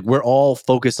you're like, we're all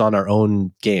focused on our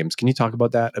own games. Can you talk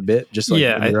about that a bit? Just like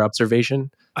your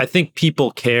observation. I think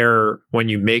people care when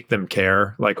you make them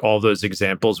care, like all those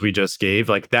examples we just gave.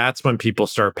 Like that's when people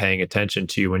start paying attention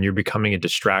to you, when you're becoming a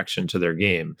distraction to their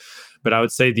game. But I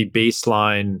would say the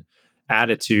baseline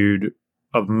attitude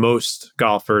of most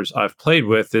golfers I've played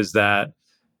with is that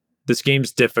this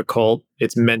game's difficult.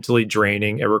 It's mentally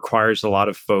draining. It requires a lot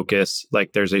of focus.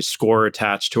 Like there's a score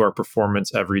attached to our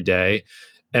performance every day.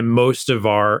 And most of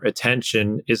our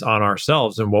attention is on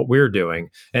ourselves and what we're doing.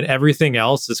 And everything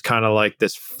else is kind of like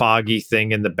this foggy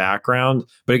thing in the background.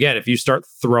 But again, if you start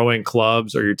throwing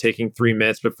clubs or you're taking 3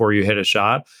 minutes before you hit a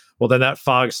shot, well, then that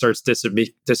fog starts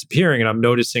disappearing and I'm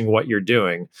noticing what you're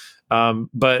doing.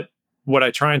 But what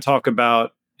I try and talk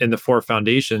about in the 4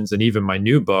 foundations and even my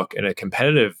new book in a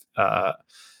competitive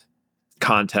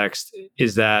context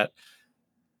is that,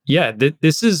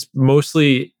 this is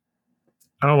mostly,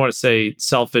 I don't want to say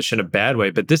selfish in a bad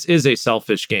way, but this is a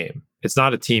selfish game. It's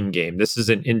not a team game. This is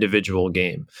an individual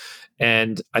game.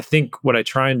 And I think what I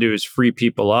try and do is free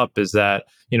people up is that,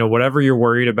 whatever you're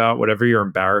worried about, whatever you're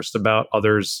embarrassed about,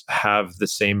 others have the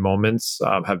same moments,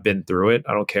 have been through it.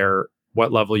 I don't care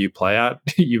what level you play at,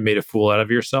 you made a fool out of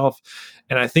yourself.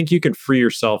 And I think you can free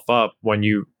yourself up when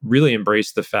you really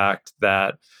embrace the fact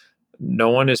that no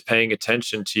one is paying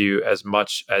attention to you as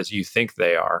much as you think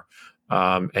they are.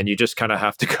 And you just kind of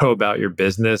have to go about your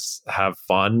business, have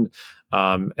fun,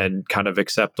 and kind of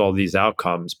accept all these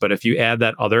outcomes. But if you add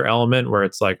that other element where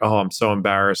it's like, oh, I'm so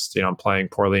embarrassed, I'm playing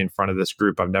poorly in front of this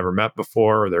group I've never met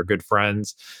before, or they're good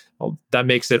friends, well, that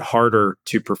makes it harder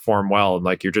to perform well. And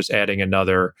like you're just adding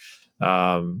another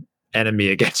enemy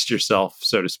against yourself,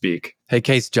 so to speak. Hey,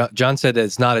 Case, John said that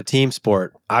it's not a team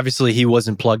sport. Obviously, he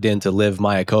wasn't plugged into LIV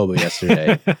Mayakoba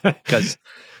yesterday because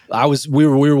we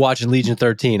were watching Legion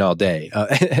 13 all day.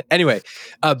 Anyway,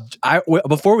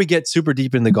 before we get super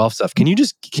deep in the golf stuff, can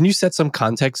you set some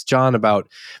context, John, about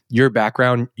your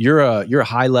background? You're a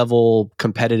high level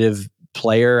competitive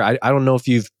player. I don't know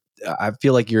if I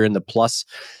feel like you're in the plus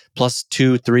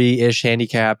 2, 3-ish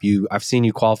handicap. I've seen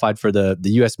you qualified for the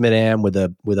US Mid-Am with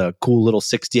a cool little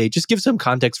 68. Just give some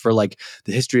context for like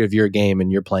the history of your game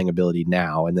and your playing ability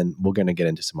now, and then we're going to get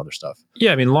into some other stuff.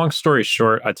 Yeah, I mean, long story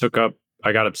short,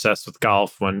 I got obsessed with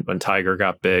golf when Tiger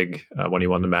got big, when he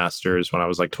won the Masters, when I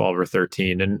was like 12 or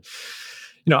 13. And,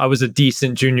 I was a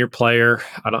decent junior player.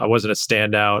 I wasn't a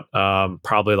standout,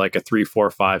 probably like a 3,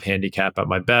 4, 5 handicap at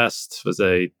my best. Was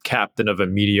a captain of a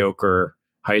mediocre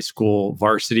high school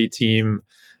varsity team.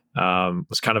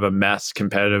 Was kind of a mess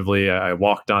competitively. I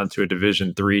walked onto a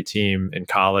Division III team in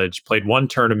college, played one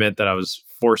tournament that I was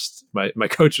forced, my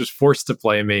coach was forced to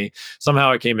play me.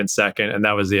 Somehow I came in second, and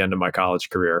that was the end of my college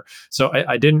career. So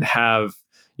I didn't have,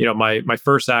 my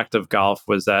first act of golf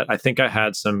was that I think I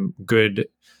had some good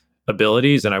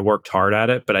abilities and I worked hard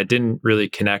at it, but I didn't really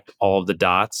connect all of the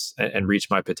dots and reach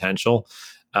my potential.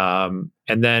 And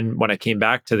then when I came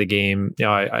back to the game,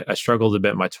 I struggled a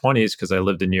bit in my 20s because I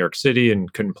lived in New York City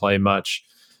and couldn't play much.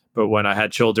 But when I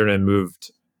had children and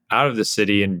moved out of the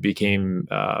city and became,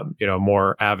 a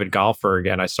more avid golfer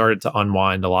again, I started to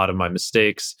unwind a lot of my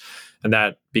mistakes. And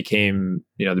that became,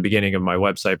 the beginning of my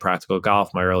website, Practical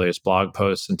Golf, my earliest blog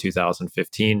posts in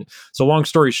 2015. So long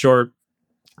story short,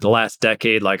 the last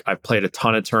decade, like I've played a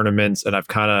ton of tournaments and I've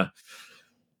gotten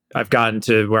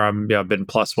to where I've been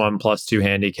 +1, +2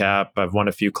 handicap. I've won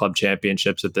a few club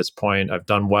championships at this point. I've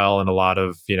done well in a lot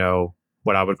of,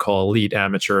 what I would call elite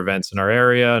amateur events in our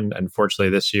area. And unfortunately,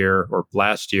 this year or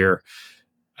last year,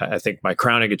 I think my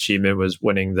crowning achievement was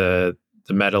winning the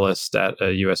medalist at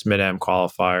a U.S. Mid-Am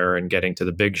qualifier and getting to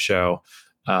the big show.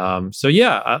 So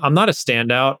yeah, I'm not a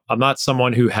standout. I'm not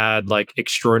someone who had like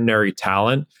extraordinary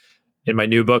talent. In my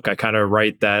new book, I kind of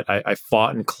write that I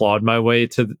fought and clawed my way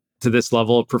to this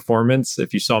level of performance.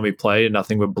 If you saw me play,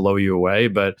 nothing would blow you away.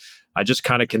 But I just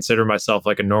kind of consider myself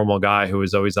like a normal guy who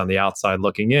was always on the outside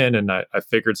looking in, and I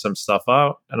figured some stuff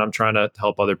out, and I'm trying to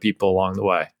help other people along the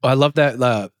way. I love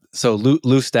that. So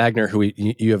Lou Stagner, who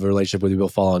you have a relationship with, you will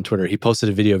follow on Twitter. He posted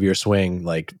a video of your swing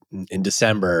like in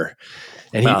December,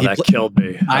 and that killed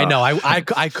me. I know.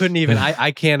 I couldn't even.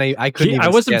 I couldn't even. I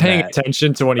wasn't paying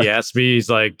attention to when he asked me. He's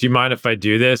like, "Do you mind if I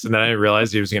do this?" And then I didn't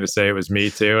realize he was going to say it was me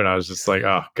too. And I was just like,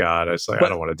 "Oh God!" I was like, "I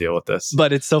don't want to deal with this."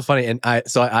 But it's so funny, and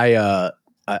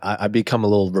I become a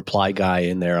little reply guy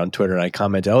in there on Twitter, and I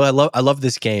comment, "Oh, I love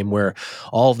this game where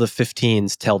all of the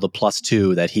 15s tell the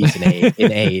 +2 that he's an 8,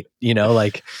 an 8." You know,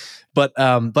 like, but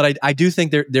I do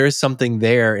think there is something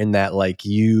there in that, like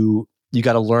you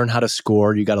got to learn how to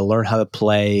score, you got to learn how to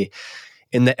play.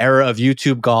 In the era of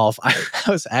YouTube golf, I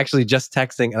was actually just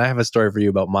texting, and I have a story for you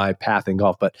about my path in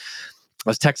golf, but I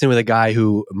was texting with a guy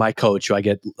my coach, who I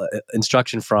get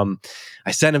instruction from.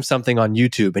 I sent him something on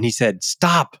YouTube, and he said,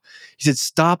 "Stop." He said,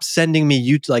 "Stop sending me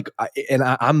YouTube."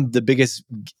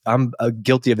 I'm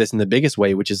guilty of this in the biggest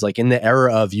way, which is like in the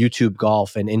era of YouTube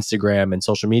golf and Instagram and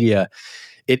social media,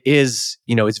 it is,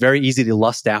 it's very easy to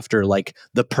lust after like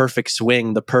the perfect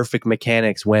swing, the perfect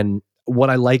mechanics, when what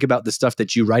I like about the stuff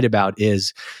that you write about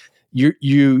is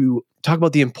you talk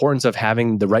about the importance of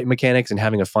having the right mechanics and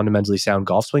having a fundamentally sound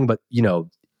golf swing. But,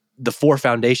 the 4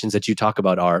 foundations that you talk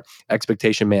about are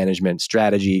expectation management,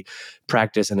 strategy,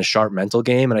 practice, and a sharp mental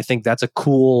game. And I think that's a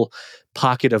cool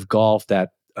pocket of golf that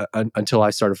until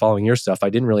I started following your stuff, I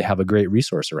didn't really have a great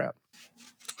resource around.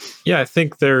 Yeah, I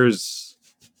think there's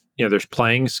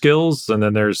playing skills and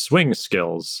then there's swing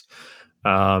skills.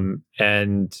 And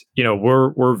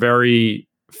we're very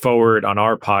forward on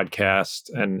our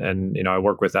podcast, and I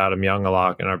work with Adam Young a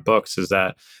lot in our books, is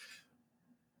that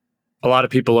a lot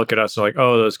of people look at us and are like,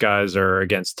 oh, those guys are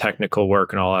against technical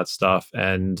work and all that stuff.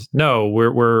 And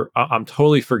no, I'm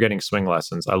totally for getting swing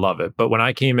lessons. I love it. But when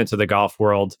I came into the golf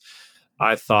world,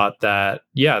 I thought that,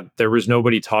 there was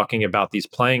nobody talking about these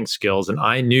playing skills. And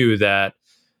I knew that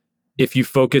if you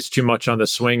focus too much on the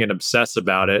swing and obsess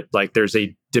about it, like there's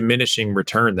a diminishing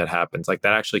return that happens. Like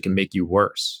that actually can make you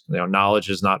worse. Knowledge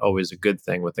is not always a good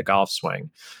thing with the golf swing.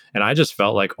 And I just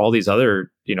felt like all these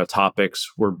other,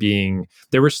 topics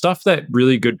there was stuff that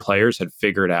really good players had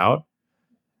figured out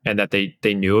and that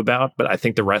they knew about. But I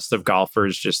think the rest of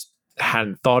golfers just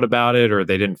hadn't thought about it, or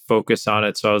they didn't focus on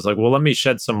it. So I was like, well, let me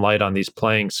shed some light on these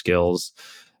playing skills.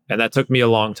 And that took me a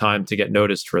long time to get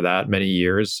noticed for that, many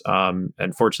years.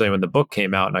 And fortunately, when the book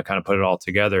came out and I kind of put it all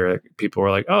together, people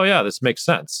were like, oh, yeah, this makes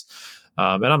sense.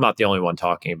 And I'm not the only one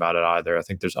talking about it either. I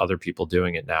think there's other people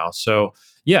doing it now. So,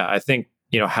 yeah, I think,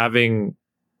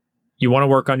 you want to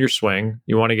work on your swing.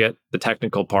 You want to get the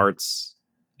technical parts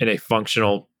in a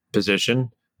functional position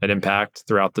and impact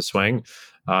throughout the swing.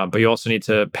 But you also need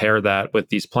to pair that with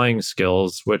these playing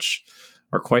skills, which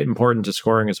are quite important to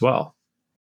scoring as well.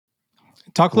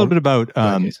 Talk a little bit about,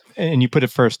 and you put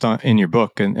it first in your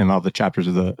book and all the chapters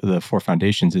of the 4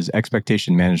 foundations, is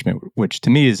expectation management, which to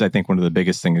me is, I think, one of the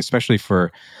biggest things, especially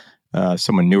for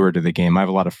someone newer to the game. I have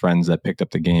a lot of friends that picked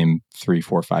up the game 3,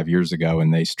 4, 5 years ago,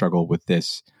 and they struggle with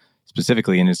this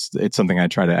specifically. And it's something I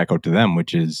try to echo to them,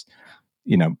 which is,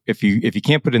 if you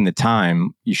can't put in the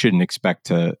time, you shouldn't expect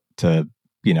to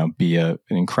be an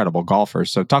incredible golfer.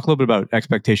 So talk a little bit about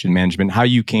expectation management, how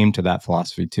you came to that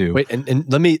philosophy too. Wait, and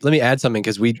let me add something,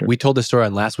 because we told this story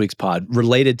on last week's pod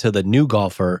related to the new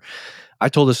golfer. I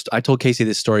told Casey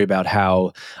this story about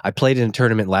how I played in a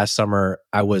tournament last summer.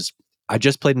 I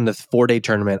just played in a 4-day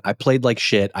tournament. I played like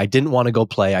shit. I didn't want to go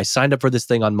play. I signed up for this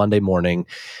thing on Monday morning.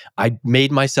 I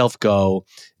made myself go,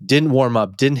 didn't warm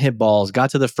up, didn't hit balls, got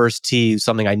to the first tee,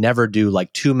 something I never do,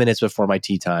 like 2 minutes before my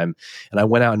tee time. And I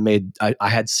went out and I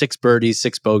had 6 birdies,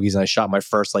 6 bogeys, and I shot my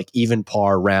first like even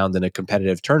par round in a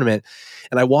competitive tournament.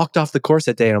 And I walked off the course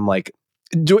that day and I'm like,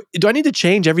 do I need to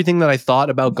change everything that I thought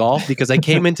about golf? Because I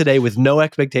came in today with no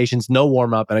expectations, no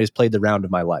warm up, and I just played the round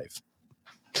of my life.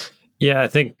 Yeah, I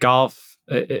think golf,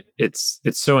 it's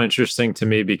so interesting to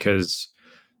me because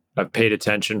I've paid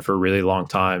attention for a really long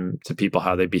time to people,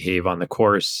 how they behave on the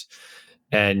course.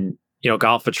 And,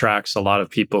 golf attracts a lot of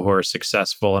people who are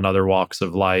successful in other walks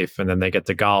of life, and then they get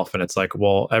to golf and it's like,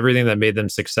 well, everything that made them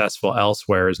successful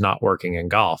elsewhere is not working in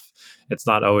golf. It's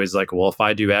not always like, well, if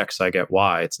I do X, I get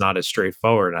Y. It's not as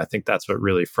straightforward. And I think that's what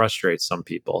really frustrates some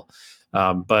people.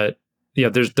 But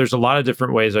there's a lot of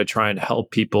different ways I try and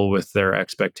help people with their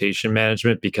expectation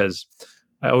management, because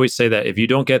I always say that if you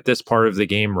don't get this part of the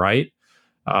game right,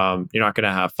 you're not going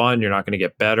to have fun. You're not going to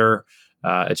get better.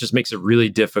 It just makes it really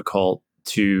difficult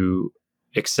to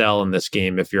excel in this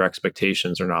game if your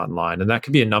expectations are not in line. And that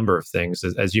could be a number of things.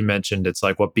 As you mentioned, it's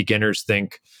like what beginners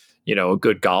think, a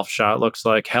good golf shot looks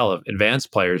like. Hell,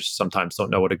 advanced players sometimes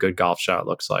don't know what a good golf shot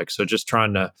looks like. So just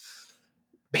trying to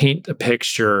paint a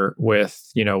picture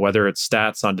with, whether it's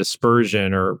stats on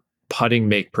dispersion or putting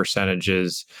make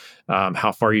percentages,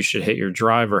 how far you should hit your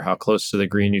driver, how close to the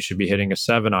green you should be hitting a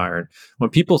 7-iron.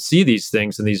 When people see these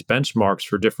things and these benchmarks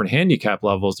for different handicap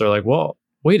levels, they're like, well,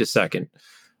 wait a second,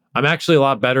 I'm actually a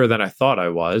lot better than I thought I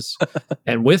was.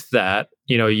 And with that,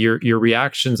 your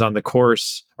reactions on the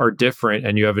course are different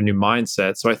and you have a new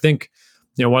mindset. So I think,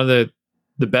 one of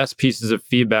the best pieces of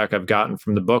feedback I've gotten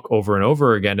from the book over and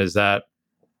over again is that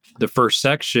the first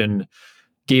section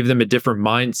gave them a different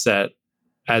mindset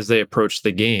as they approach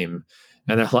the game.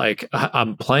 And they're like,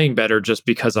 I'm playing better just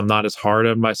because I'm not as hard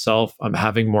on myself. I'm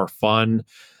having more fun.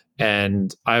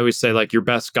 And I always say, like, your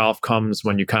best golf comes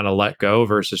when you kind of let go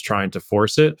versus trying to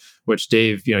force it, which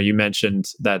Dave, you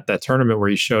mentioned that tournament where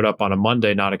you showed up on a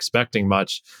Monday, not expecting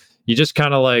much. You just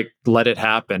kind of like let it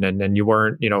happen. And you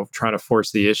weren't, trying to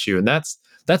force the issue. And that's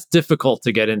difficult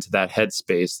to get into that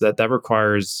headspace. That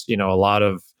requires, a lot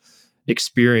of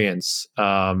experience.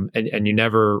 And you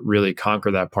never really conquer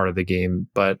that part of the game.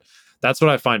 But that's what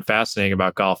I find fascinating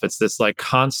about golf. It's this like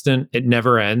constant, it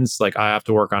never ends. Like, I have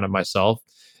to work on it myself.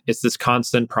 It's this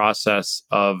constant process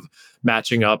of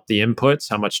matching up the inputs,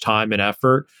 how much time and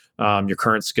effort, your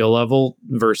current skill level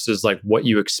versus like what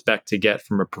you expect to get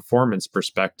from a performance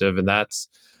perspective. And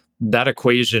that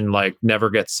equation like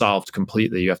never gets solved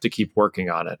completely. You have to keep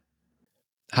working on it.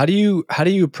 How do you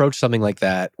approach something like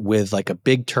that with like a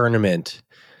big tournament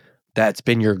that's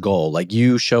been your goal? Like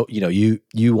you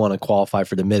you want to qualify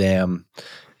for the Mid-Am.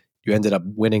 You ended up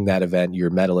winning that event. You're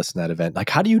a medalist in that event. Like,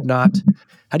 how do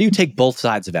you take both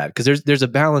sides of that? Because there's a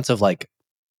balance of like,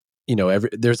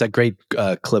 there's that great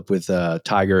clip with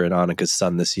Tiger and Annika's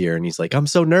son this year, and he's like, "I'm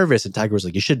so nervous," and Tiger was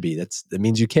like, "You should be. That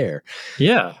means you care."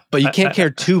 Yeah, but you can't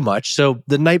care too much. So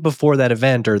the night before that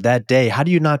event or that day, how do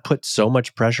you not put so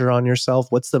much pressure on yourself?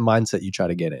 What's the mindset you try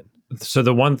to get in? So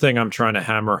the one thing I'm trying to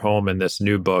hammer home in this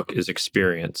new book is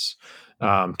experience.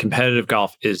 Competitive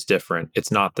golf is different.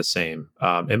 It's not the same.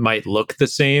 It might look the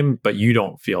same, but you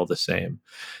don't feel the same.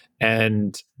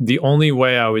 And the only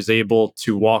way I was able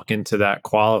to walk into that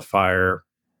qualifier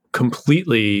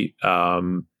completely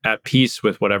at peace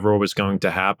with whatever was going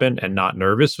to happen and not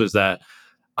nervous was that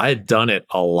I had done it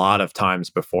a lot of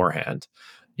times beforehand.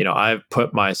 I've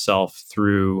put myself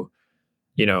through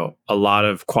a lot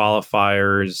of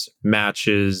qualifiers,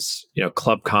 matches,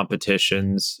 club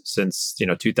competitions since,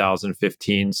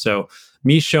 2015. So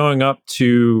me showing up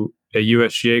to a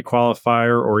USGA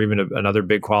qualifier or even another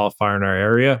big qualifier in our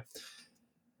area,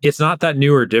 it's not that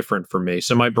new or different for me.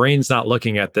 So my brain's not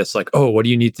looking at this like, oh, what do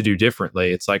you need to do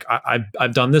differently? It's like,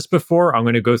 I've done this before. I'm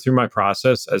going to go through my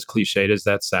process, as cliched as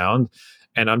that sound,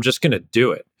 and I'm just going to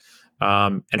do it.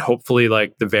 And hopefully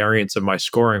like the variance of my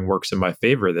scoring works in my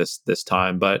favor this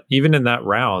time. But even in that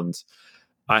round,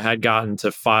 I had gotten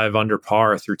to 5 under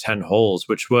par through 10 holes,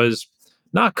 which was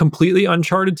not completely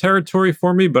uncharted territory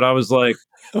for me, but I was like,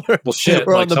 well, shit,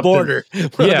 we're like on the border.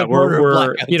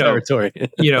 We're territory.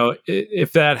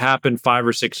 If that happened 5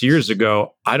 or 6 years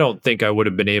ago, I don't think I would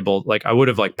have been able, like, I would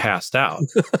have like passed out.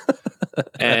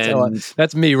 And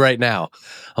that's me right now.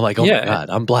 I'm like, oh my God,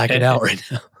 I'm blacking out right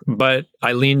now. But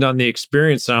I leaned on the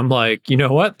experience and I'm like, you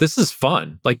know what? This is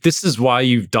fun. Like, this is why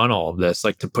you've done all of this,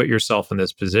 like to put yourself in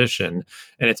this position.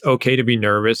 And it's okay to be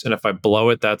nervous. And if I blow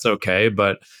it, that's okay.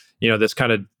 But, this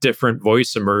kind of different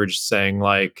voice emerged saying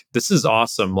like, this is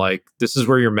awesome. Like, this is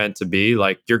where you're meant to be.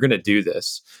 Like, you're going to do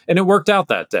this. And it worked out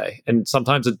that day. And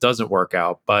sometimes it doesn't work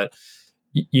out, but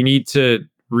you need to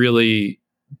really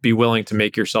be willing to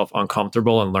make yourself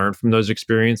uncomfortable and learn from those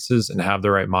experiences and have the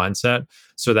right mindset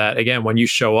so that, again, when you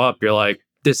show up, you're like,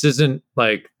 this isn't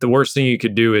like the worst thing you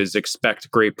could do is expect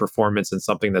great performance in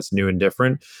something that's new and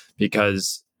different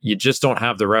because you just don't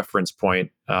have the reference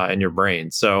point in your brain.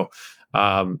 So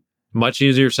much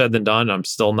easier said than done. I'm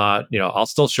still not, I'll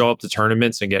still show up to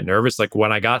tournaments and get nervous. Like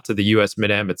when I got to the US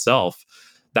Mid-Am itself,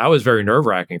 that was very nerve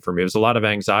wracking for me. It was a lot of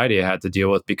anxiety I had to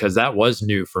deal with because that was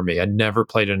new for me. I'd never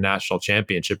played a national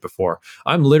championship before.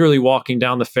 I'm literally walking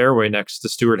down the fairway next to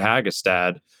Stuart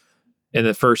Hagestad in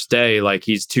the first day, like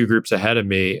he's 2 groups ahead of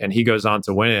me and he goes on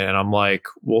to win it. And I'm like,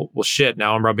 well, shit,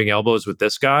 now I'm rubbing elbows with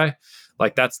this guy.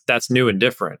 Like that's new and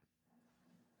different.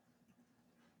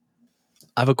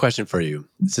 I have a question for you.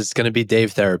 This is going to be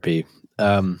Dave therapy.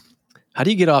 How do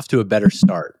you get off to a better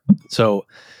start? So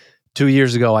 2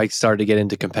 years ago, I started to get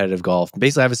into competitive golf.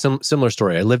 Basically, I have a similar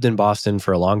story. I lived in Boston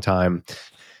for a long time.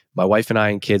 My wife and I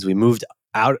and kids, we moved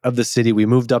out of the city. We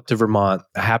moved up to Vermont.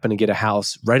 I happened to get a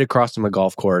house right across from a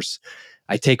golf course.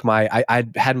 I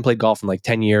hadn't played golf in like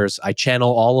 10 years. I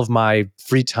channel all of my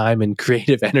free time and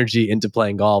creative energy into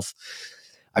playing golf.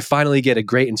 I finally get a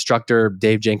great instructor,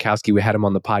 Dave Jankowski. We had him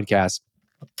on the podcast.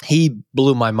 He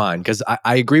blew my mind because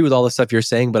I agree with all the stuff you're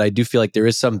saying, but I do feel like there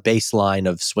is some baseline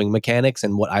of swing mechanics.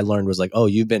 And what I learned was like, oh,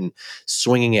 you've been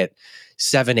swinging it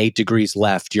 7-8 degrees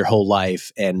left your whole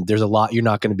life. And there's a lot you're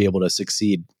not going to be able to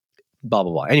succeed, blah,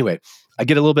 blah, blah. Anyway, I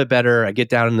get a little bit better. I get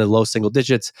down in the low single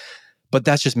digits, but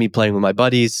that's just me playing with my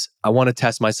buddies. I want to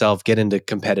test myself, get into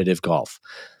competitive golf.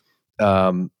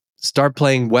 Start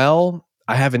playing well.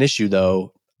 I have an issue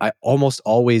though. I almost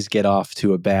always get off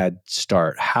to a bad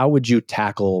start. How would you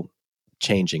tackle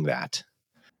changing that?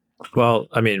 Well,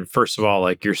 I mean, first of all,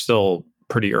 like you're still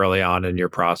pretty early on in your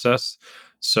process.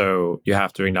 So you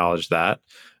have to acknowledge that.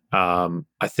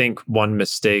 I think one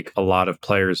mistake a lot of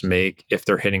players make if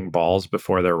they're hitting balls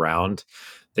before their round,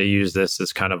 they use this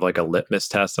as kind of like a litmus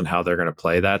test on how they're going to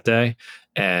play that day.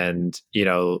 And,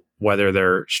 whether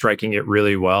they're striking it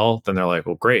really well, then they're like,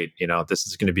 well, great, this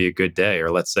is going to be a good day. Or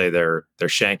let's say they're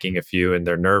shanking a few and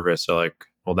they're nervous. So like,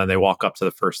 well, then they walk up to the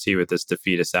first tee with this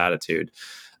defeatist attitude.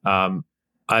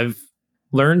 I've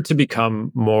learned to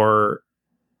become more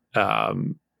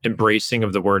embracing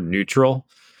of the word neutral.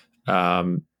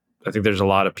 I think there's a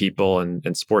lot of people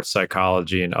in sports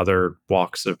psychology and other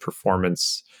walks of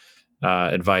performance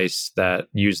advice that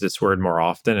use this word more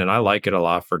often. And I like it a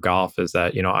lot for golf is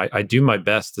that, I do my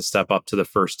best to step up to the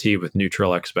first tee with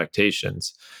neutral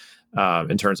expectations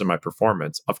in terms of my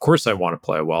performance. Of course, I want to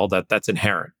play well. That's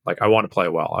inherent. Like I want to play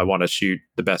well. I want to shoot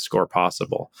the best score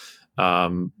possible.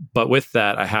 But with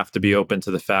that, I have to be open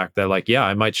to the fact that like, yeah,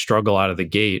 I might struggle out of the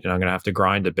gate and I'm going to have to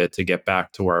grind a bit to get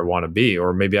back to where I want to be,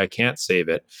 or maybe I can't save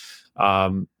it.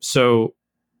 So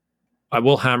I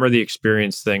will hammer the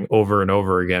experience thing over and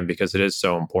over again because it is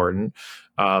so important.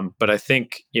 But I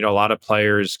think, a lot of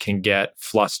players can get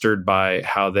flustered by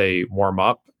how they warm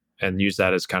up and use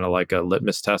that as kind of like a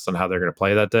litmus test on how they're going to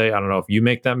play that day. I don't know if you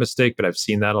make that mistake, but I've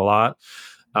seen that a lot.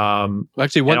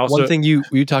 Actually, one thing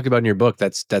you talk about in your book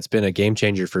that's been a game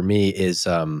changer for me is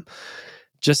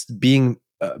just being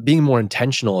more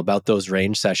intentional about those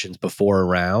range sessions before a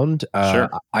round. Sure.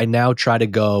 I now try to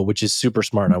go, which is super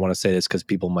smart. And I want to say this because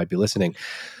people might be listening.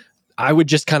 I would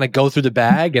just kind of go through the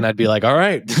bag and I'd be like, all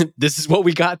right, this is what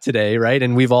we got today. Right.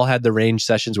 And we've all had the range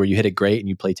sessions where you hit it great and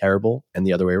you play terrible and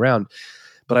the other way around.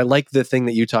 But I like the thing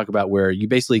that you talk about where you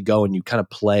basically go and you kind of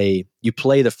play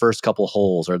the first couple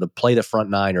holes or play the front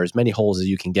 9 or as many holes as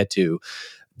you can get to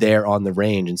there on the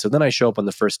range. And so then I show up on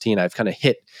the first tee and I've kind of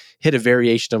hit a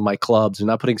variation of my clubs and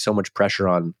not putting so much pressure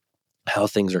on how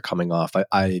things are coming off.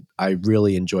 I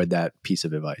really enjoyed that piece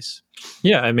of advice.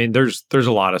 Yeah. I mean, there's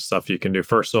a lot of stuff you can do.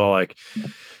 First of all, like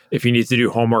if you need to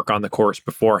do homework on the course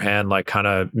beforehand, like kind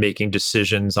of making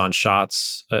decisions on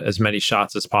shots, as many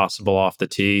shots as possible off the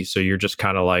tee. So you're just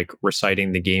kind of like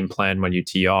reciting the game plan when you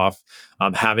tee off,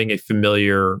 having a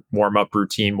familiar warm-up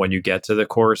routine when you get to the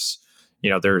course.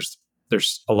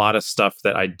 There's a lot of stuff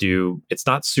that I do. It's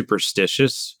not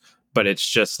superstitious, but it's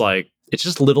just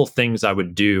little things I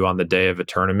would do on the day of a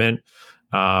tournament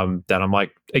that I'm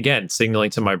like, again, signaling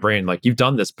to my brain, like, you've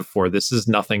done this before. This is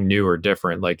nothing new or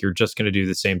different. Like, you're just going to do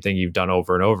the same thing you've done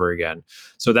over and over again.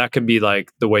 So that could be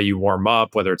like the way you warm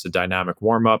up, whether it's a dynamic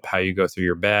warm up, how you go through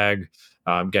your bag,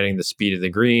 getting the speed of the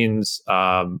greens,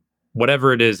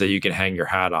 whatever it is that you can hang your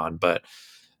hat on. But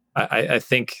I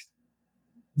think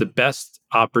the best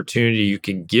opportunity you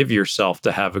can give yourself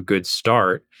to have a good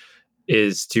start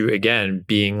is to, again,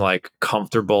 being like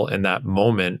comfortable in that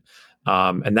moment.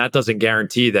 And that doesn't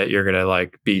guarantee that you're going to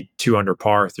like be 2 under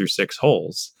par through 6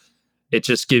 holes. It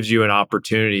just gives you an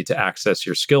opportunity to access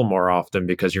your skill more often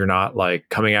because you're not like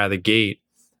coming out of the gate.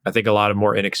 I think a lot of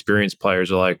more inexperienced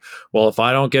players are like, well, if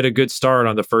I don't get a good start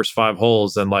on the first 5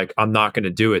 holes, then like, I'm not going to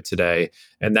do it today.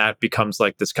 And that becomes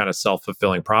like this kind of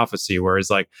self-fulfilling prophecy. Whereas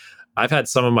like, I've had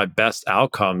some of my best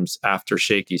outcomes after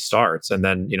shaky starts. And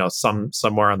then,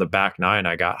 somewhere on the back 9,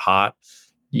 I got hot.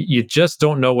 You just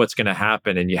don't know what's going to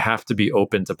happen, and you have to be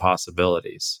open to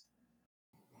possibilities.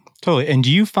 Totally. And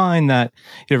do you find that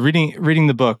reading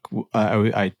the book?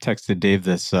 I texted Dave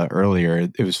this earlier.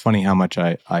 It was funny how much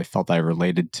I felt I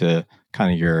related to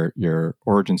kind of your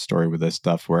origin story with this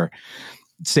stuff. Where,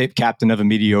 say, captain of a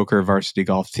mediocre varsity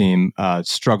golf team,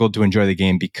 struggled to enjoy the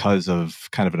game because of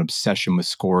kind of an obsession with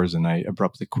scores, and I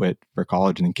abruptly quit for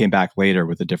college and then came back later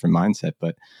with a different mindset.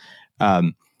 But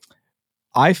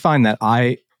I find that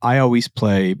I always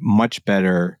play much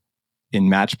better in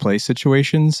match play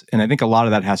situations. And I think a lot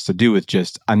of that has to do with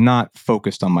just, I'm not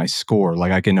focused on my score.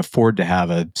 Like, I can afford to have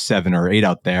a 7 or 8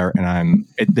 out there and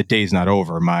the day's not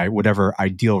over. My whatever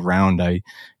ideal round I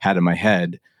had in my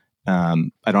head, I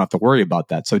don't have to worry about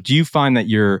that. So do you find that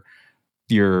your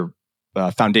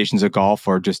foundations of golf,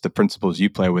 or just the principles you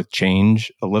play with, change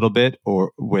a little bit,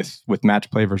 or with match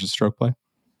play versus stroke play?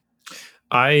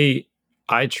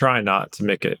 I try not to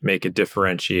make a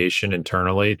differentiation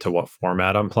internally to what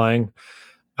format I'm playing.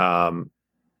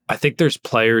 I think there's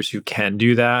players who can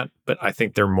do that, but I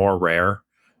think they're more rare.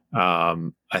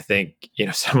 I think,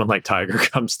 someone like Tiger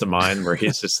comes to mind, where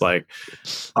he's just like,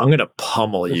 I'm going to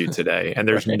pummel you today, and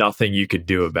there's nothing you could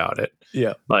do about it.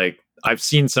 Yeah. Like, I've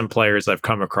seen some players I've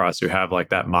come across who have like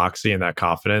that moxie and that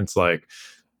confidence, like,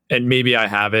 and maybe I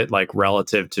have it like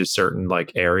relative to certain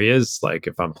like areas, like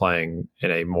if I'm playing in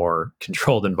a more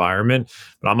controlled environment,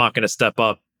 but I'm not going to step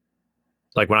up.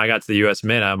 Like, when I got to the US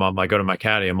Min, I go to my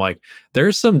caddy, I'm like,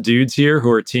 there's some dudes here who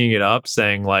are teeing it up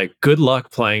saying like, good luck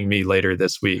playing me later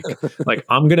this week. Like,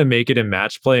 I'm going to make it in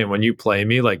match play. And when you play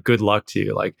me, like, good luck to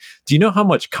you. Like, do you know how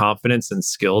much confidence and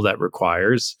skill that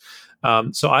requires?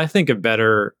 So I think a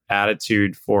better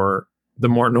attitude for the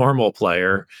more normal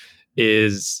player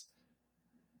is,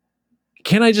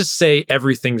 can I just say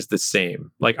everything's the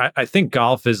same? Like, I think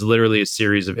golf is literally a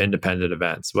series of independent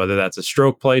events, whether that's a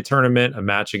stroke play tournament, a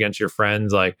match against your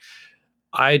friends. Like,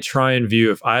 I try and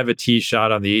view, if I have a tee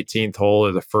shot on the 18th hole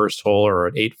or the first hole, or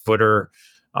an 8-footer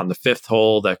on the 5th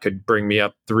hole that could bring me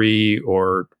up 3,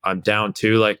 or I'm down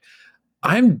 2, like,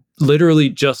 I'm literally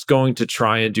just going to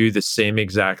try and do the same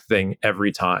exact thing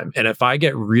every time. And if I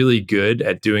get really good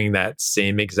at doing that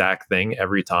same exact thing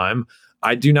every time,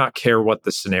 I do not care what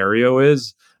the scenario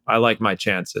is. I like my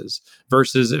chances.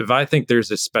 Versus if I think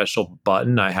there's a special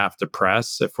button I have to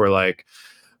press, if we're like,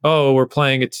 oh, we're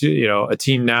playing a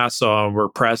team Nassau and we're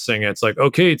pressing, it's like,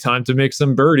 okay, time to make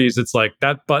some birdies. It's like,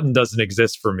 that button doesn't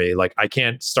exist for me. Like, I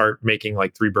can't start making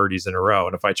like 3 birdies in a row.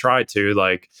 And if I try to,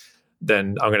 like,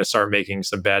 then I'm going to start making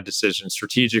some bad decisions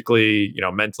strategically.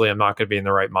 Mentally, I'm not going to be in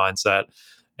the right mindset.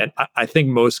 And I think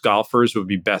most golfers would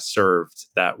be best served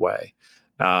that way.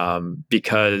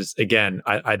 Because again,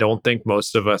 I don't think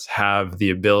most of us have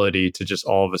the ability to just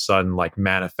all of a sudden like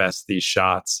manifest these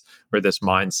shots or this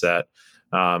mindset.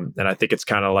 And I think it's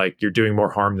kind of like you're doing more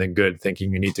harm than good,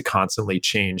 thinking you need to constantly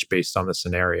change based on the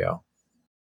scenario.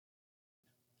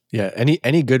 Yeah,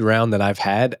 any good round that I've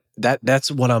had, that's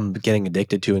what I'm getting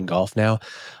addicted to in golf now.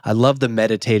 I love the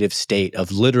meditative state of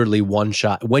literally one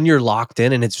shot when you're locked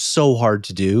in, and it's so hard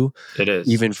to do. It is,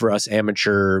 even for us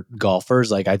amateur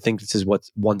golfers. Like, I think this is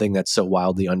what's one thing that's so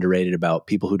wildly underrated about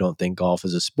people who don't think golf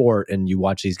is a sport. And you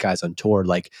watch these guys on tour,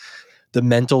 like, the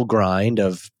mental grind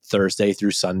of Thursday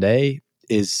through Sunday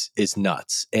is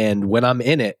nuts. And when I'm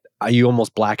in it, you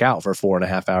almost black out for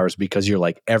 4.5 hours, because you're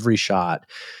like, every shot,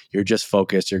 you're just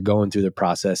focused, you're going through the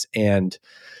process. And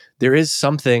there's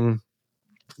something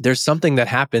that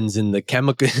happens in the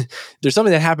chemical, there's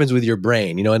something that happens with your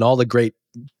brain, and all the great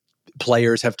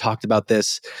players have talked about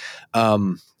this.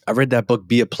 I read that book,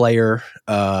 Be a Player,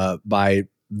 by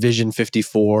Vision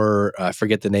 54. I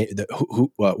forget the name,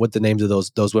 what the names of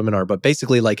those women are, but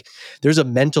basically, like, there's a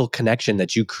mental connection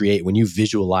that you create when you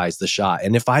visualize the shot.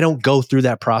 And if I don't go through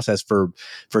that process for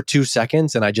 2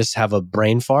 seconds and I just have a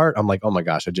brain fart, I'm like, oh my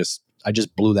gosh, I just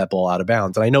blew that ball out of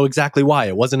bounds. And I know exactly why.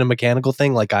 It wasn't a mechanical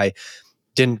thing. Like, I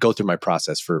didn't go through my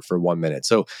process for 1 minute.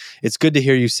 So it's good to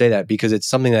hear you say that, because it's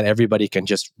something that everybody can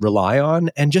just rely on,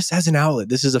 and just as an outlet.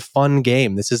 This is a fun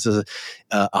game. This is a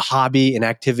hobby, an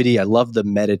activity. I love the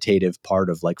meditative part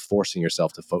of like forcing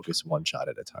yourself to focus one shot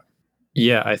at a time.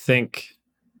 Yeah, I think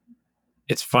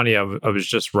it's funny. I was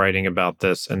just writing about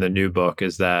this in the new book,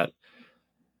 is that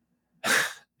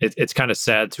it's kind of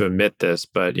sad to admit this,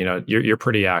 but you're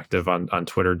pretty active on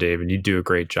Twitter, Dave, and you do a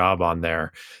great job on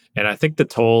there. And I think the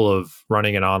toll of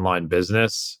running an online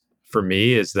business for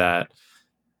me is that,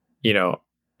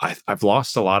 I've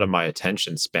lost a lot of my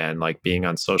attention span, like being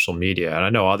on social media. And I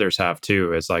know others have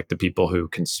too, as like the people who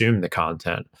consume the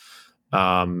content.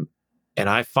 And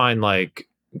I find like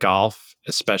golf,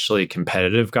 especially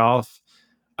competitive golf,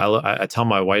 I tell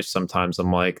my wife sometimes,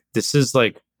 I'm like, this is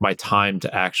like my time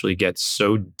to actually get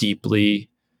so deeply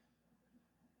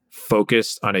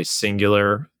focused on a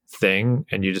singular thing,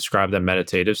 and you describe the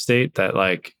meditative state, that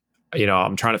like,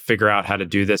 I'm trying to figure out how to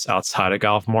do this outside of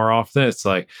golf more often. It's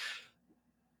like,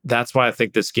 that's why I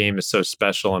think this game is so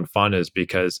special and fun, is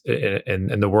because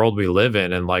in the world we live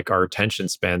in, and like our attention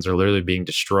spans are literally being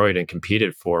destroyed and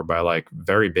competed for by like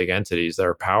very big entities that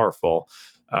are powerful.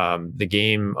 The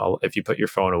game, if you put your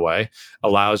phone away,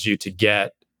 allows you to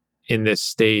get in this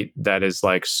state that is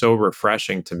like so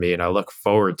refreshing to me. And I look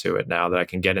forward to it now that I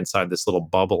can get inside this little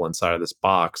bubble inside of this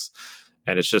box.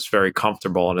 And it's just very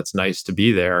comfortable, and it's nice to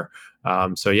be there.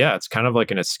 So yeah, it's kind of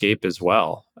like an escape as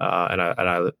well. And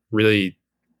I really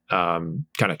kind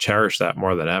of cherish that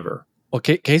more than ever. Well,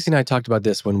 Casey and I talked about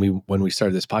this when we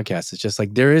started this podcast. It's just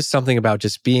like, there is something about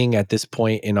just being at this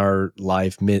point in our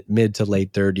life, mid to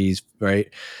late 30s, right,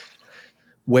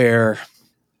 where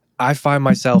I found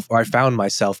myself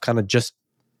kind of just,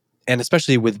 and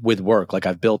especially with work, like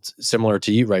I've built, similar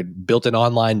to you, right, built an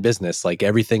online business. Like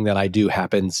everything that I do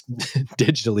happens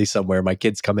digitally somewhere. My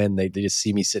kids come in, they just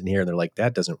see me sitting here and they're like,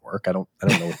 that doesn't work. I don't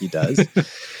know what he does.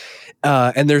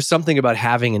 And there's something about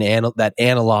having that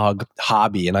analog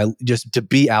hobby, and I just to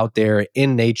be out there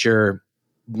in nature,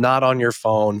 not on your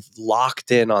phone,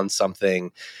 locked in on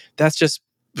something. That's just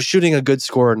shooting a good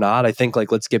score or not. I think,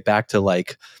 like, let's get back to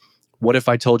like, what if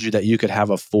I told you that you could have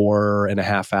a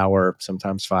 4.5 hour,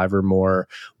 sometimes 5 or more,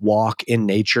 walk in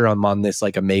nature on this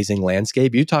like amazing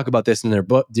landscape? You talk about this in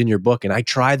your book, and I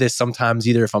try this sometimes,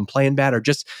 either if I'm playing bad or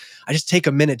I just take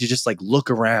a minute to just like look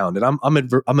around. And I'm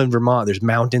in Vermont. There's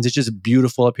mountains. It's just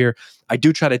beautiful up here. I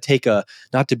do try to take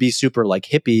not to be super like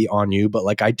hippie on you, but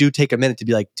like I do take a minute to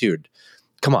be like, dude,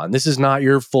 come on, this is not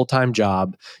your full-time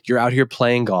job. You're out here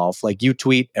playing golf. Like, you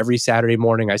tweet every Saturday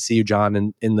morning. I see you,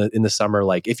 John, in the summer.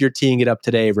 Like, if you're teeing it up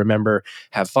today, remember,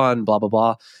 have fun, blah, blah,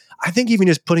 blah. I think even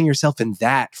just putting yourself in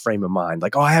that frame of mind,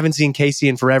 like, oh, I haven't seen Casey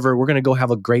in forever. We're going to go have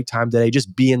a great time today.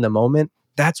 Just be in the moment.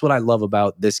 That's what I love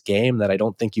about this game that I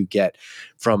don't think you get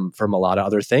from a lot of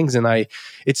other things. And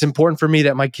it's important for me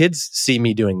that my kids see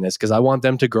me doing this, because I want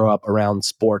them to grow up around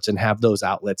sports and have those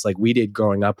outlets like we did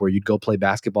growing up, where you'd go play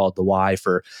basketball at the Y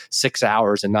for 6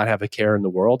 hours and not have a care in the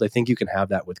world. I think you can have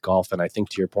that with golf. And I think,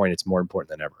 to your point, it's more important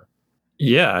than ever.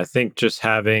 Yeah, I think just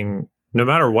having, no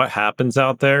matter what happens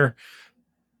out there,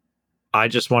 I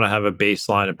just want to have a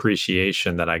baseline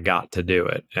appreciation that I got to do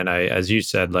it. And I, as you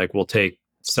said, like, we'll take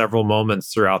several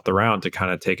moments throughout the round to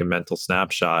kind of take a mental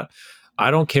snapshot.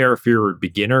 I don't care if you're a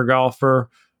beginner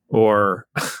golfer or,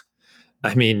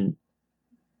 I mean,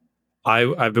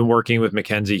 I've been working with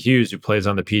Mackenzie Hughes, who plays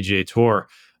on the PGA Tour.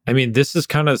 I mean, this is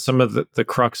kind of some of the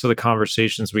crux of the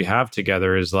conversations we have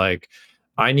together, is like,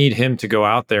 I need him to go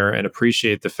out there and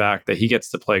appreciate the fact that he gets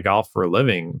to play golf for a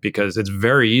living, because it's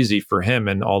very easy for him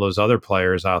and all those other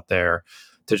players out there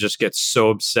to just get so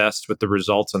obsessed with the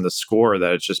results and the score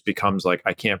that it just becomes like,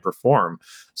 I can't perform.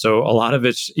 So a lot of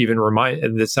it's even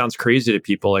and this sounds crazy to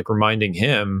people, like reminding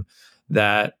him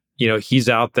that, he's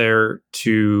out there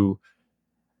to,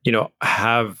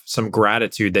 have some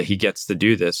gratitude that he gets to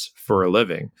do this for a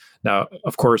living. Now,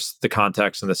 of course, the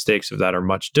context and the stakes of that are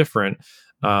much different.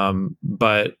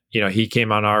 But he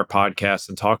came on our podcast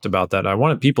and talked about that. I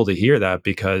wanted people to hear that,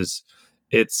 because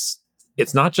it's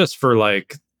not just for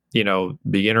like,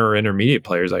 beginner or intermediate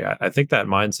players. Like, I think that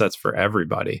mindset's for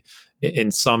everybody in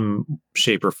some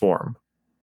shape or form.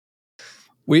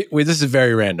 We this is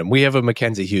very random. We have a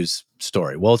Mackenzie Hughes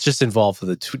story. Well, it's just involved with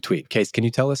a tweet. Case, can you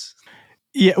tell us?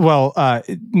 Yeah, well,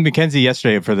 Mackenzie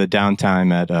yesterday for the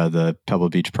downtime at the Pebble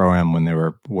Beach Pro-Am, when they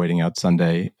were waiting out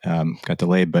Sunday, got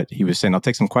delayed, but he was saying, I'll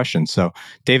take some questions. So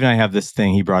Dave and I have this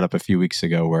thing he brought up a few weeks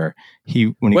ago where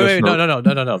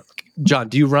no. John,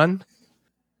 do you run?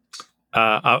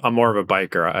 I'm more of a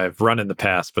biker. I've run in the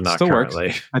past, but not still currently.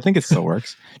 Works. I think it still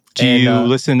works. Do you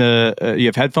listen to, you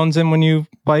have headphones in when you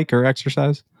bike or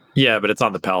exercise? Yeah, but it's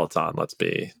on the Peloton. Let's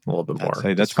be a little bit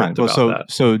more. That's fine. Well,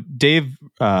 so Dave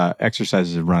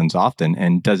exercises and runs often,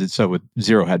 and does it so with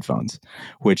zero headphones,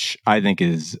 which I think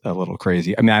is a little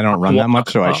crazy. I mean, I don't run that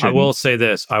much, so I shouldn't. I will say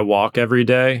this: I walk every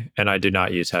day, and I do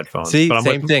not use headphones. See, but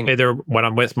same thing. Either when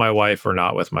I'm with my wife or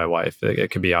not with my wife. It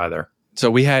could be either. So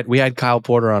we had Kyle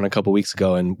Porter on a couple weeks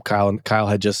ago, and Kyle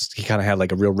had he kind of had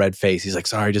like a real red face. He's like,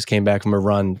 sorry, just came back from a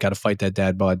run, got to fight that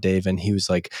dad bod, Dave. And he was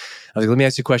like, I was like, let me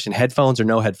ask you a question: headphones or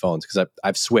no headphones? Because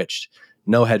I've switched,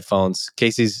 no headphones.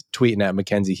 Casey's tweeting at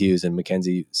Mackenzie Hughes, and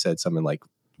Mackenzie said something like,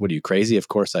 what are you, crazy? Of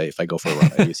course, if I go for a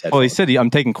run, I use headphones. Well, he said I'm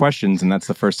taking questions, and that's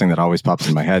the first thing that always pops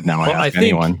in my head now. I ask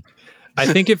anyone. I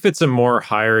think if it's a more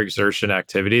higher exertion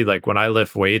activity, like when I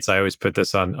lift weights, I always put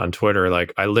this on Twitter.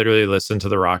 Like, I literally listen to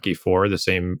the Rocky IV, the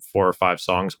same 4 or 5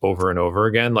 songs over and over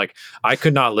again. Like, I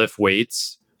could not lift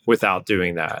weights without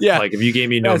doing that. Yeah. Like if you gave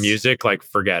me no That's- music, like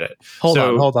forget it. Hold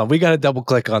on. We got to double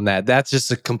click on that. That's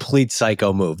just a complete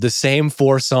psycho move. The same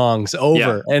 4 songs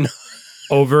over and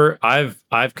over.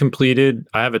 I've completed.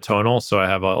 I have a tonal, so I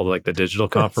have all like the digital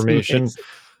confirmation.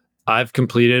 I've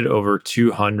completed over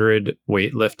 200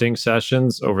 weightlifting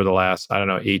sessions over the last, I don't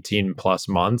know, 18 plus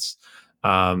months.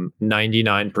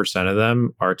 99% of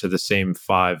them are to the same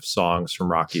 5 songs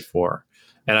from Rocky IV.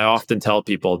 And I often tell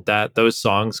people that those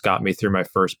songs got me through my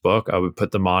first book. I would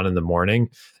put them on in the morning,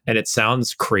 and it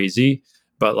sounds crazy,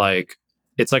 but like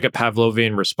it's like a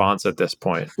Pavlovian response at this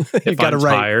point. If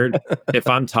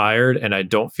I'm tired and I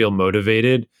don't feel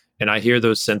motivated and I hear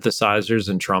those synthesizers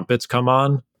and trumpets come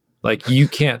on, like you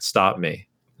can't stop me.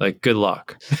 Like good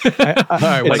luck.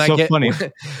 It's so funny.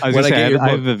 I was going to say, I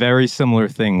have a very similar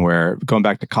thing where going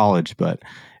back to college,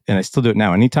 and I still do it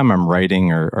now. Anytime I'm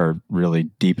writing or really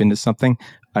deep into something,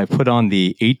 I put on the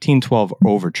 1812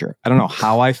 Overture. I don't know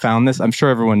how I found this. I'm sure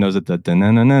everyone knows it. Like the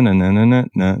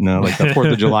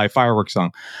 4th of July fireworks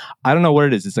song. I don't know what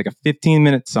it is. It's like a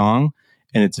 15-minute song,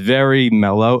 and it's very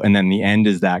mellow. And then the end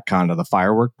is that kind of the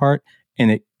firework part,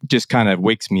 and it just kind of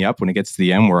wakes me up when it gets to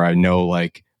the end, where I know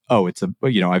like, oh,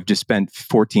 I've just spent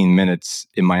 14 minutes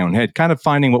in my own head, kind of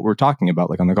finding what we're talking about,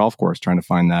 like on the golf course, trying to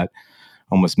find that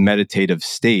almost meditative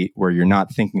state where you're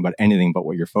not thinking about anything but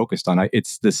what you're focused on.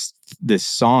 It's this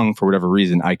song, for whatever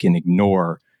reason, I can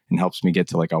ignore and helps me get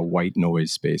to like a white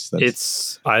noise space.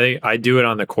 I do it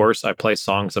on the course. I play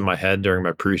songs in my head during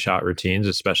my pre-shot routines,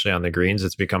 especially on the greens.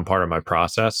 It's become part of my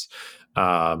process.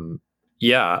 I'm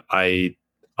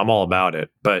all about it.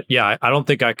 But yeah, I don't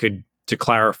think I could, to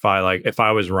clarify, like if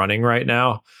I was running right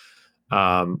now,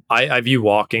 I view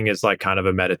walking as like kind of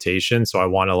a meditation. So I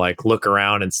want to like look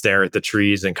around and stare at the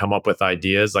trees and come up with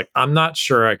ideas. Like I'm not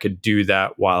sure I could do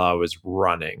that while I was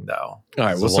running though. All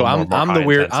right. Well, so I'm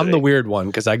the weird one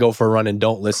because I go for a run and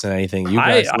don't listen to anything. You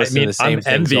guys listen to the same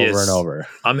things over and over.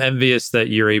 I'm envious that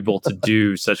you're able to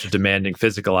do such a demanding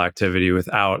physical activity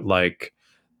without like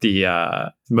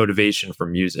the motivation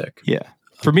from music. Yeah.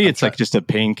 For me, it's like just a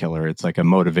painkiller. It's like a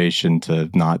motivation to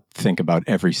not think about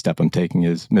every step I'm taking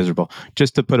is miserable.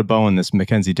 Just to put a bow on this,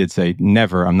 Mackenzie did say,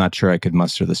 never. I'm not sure I could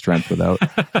muster the strength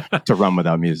to run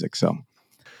without music. So, all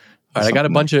right, I got a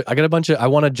bunch of. I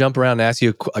want to jump around and ask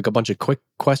you like a bunch of quick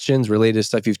questions related to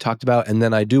stuff you've talked about, and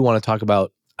then I want to talk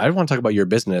about your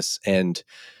business and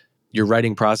your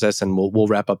writing process, and we'll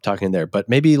wrap up talking there. But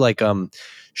maybe like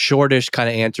shortish kind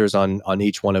of answers on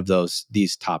each one of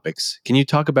these topics. Can you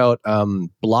talk about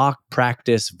block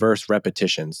practice versus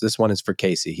repetitions? This one is for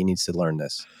Casey. He needs to learn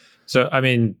this. So, I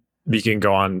mean, we can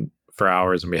go on for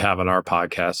hours, and we have on our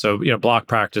podcast. So, block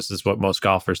practice is what most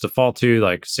golfers default to,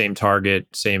 like same target,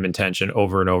 same intention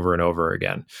over and over and over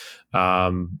again.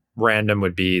 Random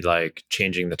would be like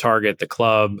changing the target, the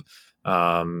club.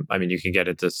 I mean, you can get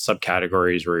into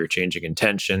subcategories where you're changing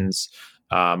intentions.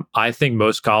 I think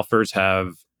most golfers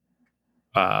have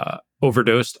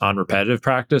overdosed on repetitive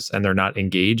practice and they're not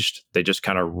engaged. They just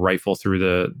kind of rifle through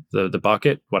the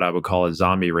bucket, what I would call a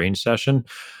zombie range session.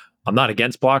 I'm not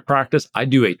against block practice. I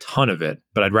do a ton of it,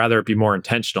 but I'd rather it be more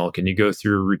intentional. Can you go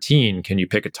through a routine? Can you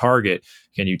pick a target?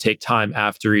 Can you take time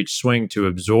after each swing to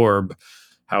absorb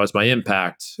how is my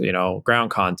impact, ground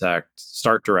contact,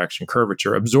 start direction,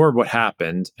 curvature, absorb what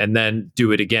happened, and then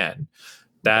do it again.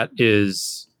 That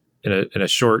is, in a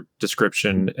short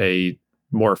description, a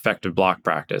more effective block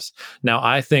practice. Now,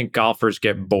 I think golfers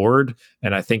get bored,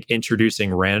 and I think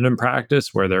introducing random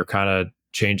practice where they're kind of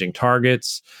changing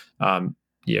targets,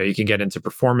 you can get into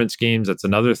performance games. That's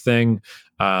another thing.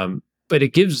 But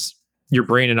it gives your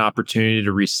brain an opportunity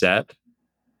to reset.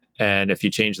 And if you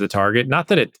change the target, not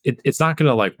that it's not going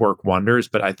to like work wonders,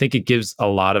 but I think it gives a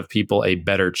lot of people a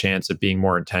better chance of being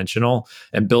more intentional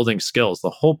and building skills. The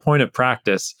whole point of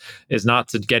practice is not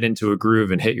to get into a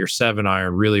groove and hit your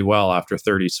 7-iron really well after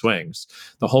 30 swings.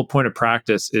 The whole point of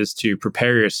practice is to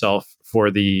prepare yourself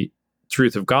for the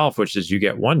truth of golf, which is you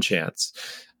get one chance.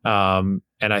 And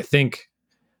I think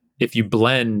if you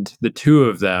blend the two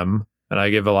of them, and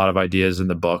I give a lot of ideas in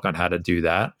the book on how to do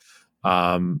that,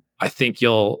 I think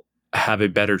you'll have a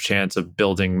better chance of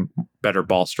building better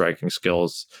ball striking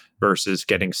skills versus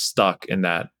getting stuck in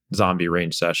that zombie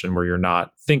range session where you're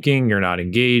not thinking, you're not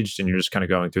engaged, and you're just kind of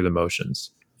going through the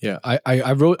motions. Yeah,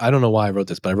 I wrote, I don't know why I wrote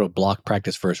this, but I wrote block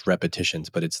practice versus repetitions,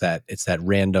 but it's that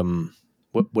random.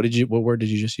 What word did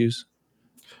you just use?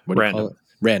 Random.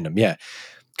 Random, yeah.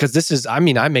 Because this is, I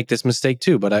make this mistake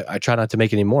too, but I try not to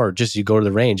make any more. Just you go to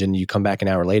the range and you come back an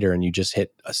hour later and you just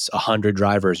hit 100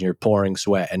 drivers and you're pouring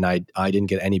sweat, and I didn't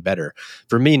get any better.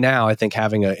 For me now, I think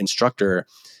having an instructor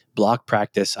block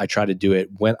practice, I try to do it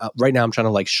when right now I'm trying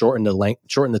to like shorten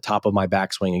the top of my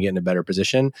backswing and get in a better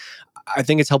position. I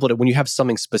think it's helpful when you have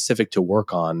something specific to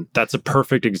work on. That's a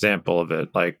perfect example of it.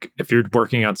 Like if you're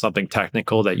working on something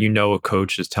technical that a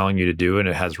coach is telling you to do and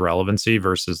it has relevancy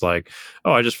versus like,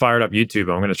 oh, I just fired up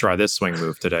YouTube, I'm going to try this swing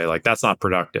move today. Like that's not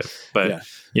productive. But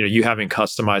you having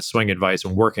customized swing advice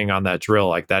and working on that drill,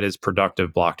 like that is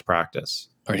productive blocked practice.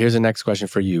 All right, here's the next question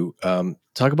for you.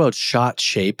 Talk about shot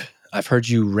shape. I've heard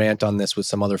you rant on this with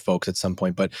some other folks at some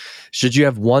point, but should you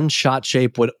have one shot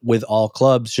shape with all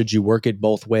clubs? Should you work it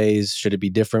both ways? Should it be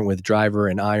different with driver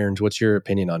and irons? What's your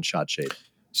opinion on shot shape?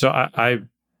 So I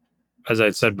as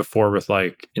I said before, with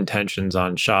like intentions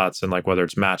on shots and like whether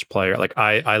it's match play or like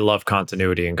I love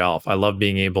continuity in golf. I love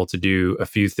being able to do a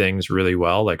few things really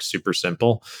well, like super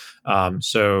simple.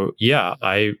 So yeah,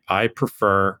 I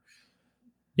prefer.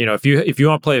 If you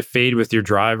want to play a fade with your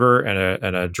driver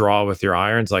and a draw with your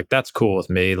irons, like that's cool with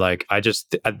me. Like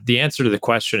the answer to the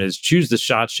question is choose the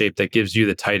shot shape that gives you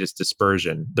the tightest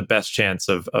dispersion, the best chance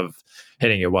of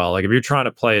hitting it well. Like if you're trying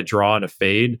to play a draw and a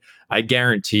fade, I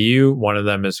guarantee you one of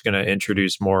them is going to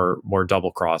introduce more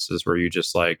double crosses where you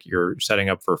just like you're setting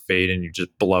up for a fade and you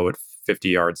just blow it 50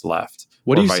 yards left.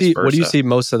 What do you see? What do you see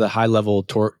most of the high level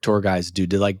tour guys do?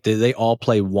 Do they all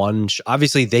play one?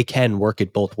 Obviously, they can work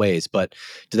it both ways, but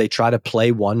do they try to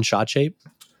play one shot shape?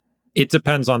 It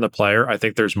depends on the player. I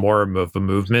think there's more of a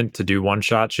movement to do one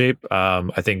shot shape.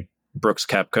 I think Brooks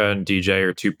Koepka and DJ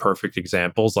are two perfect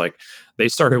examples. Like they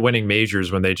started winning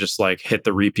majors when they just like hit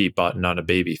the repeat button on a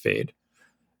baby fade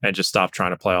and just stopped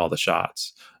trying to play all the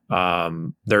shots.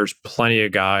 There's plenty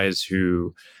of guys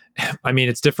who. I mean,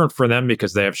 it's different for them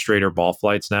because they have straighter ball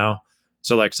flights now.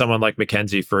 So like someone like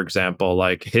Mackenzie, for example,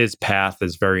 like his path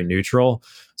is very neutral.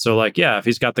 So like, yeah, if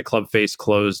he's got the club face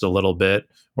closed a little bit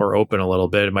or open a little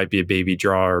bit, it might be a baby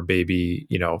draw or baby,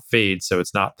 fade. So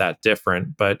it's not that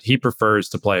different, but he prefers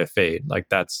to play a fade. Like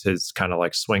that's his kind of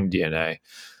like swing DNA.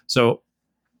 So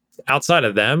outside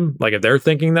of them, like if they're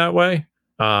thinking that way,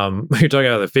 you're talking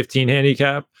about the 15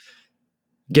 handicap,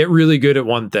 get really good at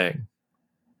one thing.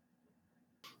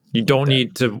 You don't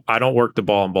need to. I don't work the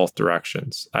ball in both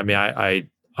directions. I mean,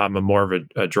 I'm a more of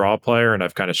a draw player, and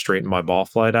I've kind of straightened my ball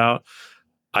flight out.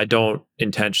 I don't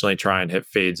intentionally try and hit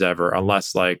fades ever,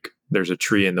 unless like there's a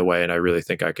tree in the way, and I really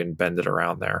think I can bend it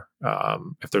around there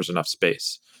if there's enough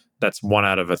space. That's 1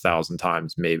 out of 1,000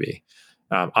 times, maybe.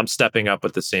 I'm stepping up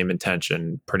with the same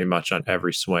intention pretty much on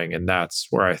every swing, and that's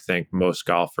where I think most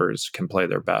golfers can play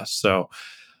their best. So.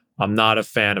 I'm not a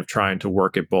fan of trying to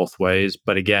work it both ways.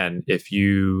 But again, if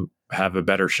you have a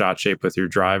better shot shape with your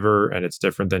driver and it's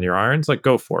different than your irons, like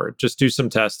go for it. Just do some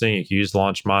testing. You can use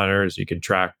launch monitors. You can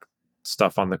track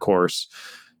stuff on the course.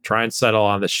 Try and settle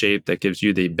on the shape that gives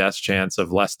you the best chance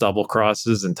of less double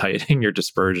crosses and tightening your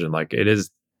dispersion. Like it is,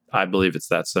 I believe it's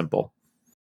that simple.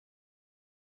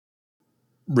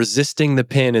 Resisting the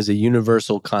pin is a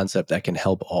universal concept that can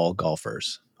help all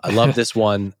golfers. I love this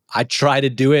one. I try to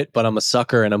do it, but I'm a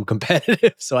sucker and I'm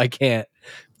competitive, so I can't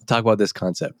talk about this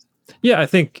concept. Yeah, I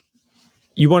think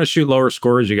you want to shoot lower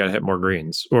scores, you got to hit more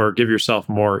greens or give yourself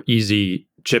more easy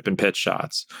chip and pitch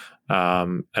shots.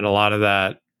 And a lot of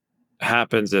that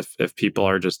happens if people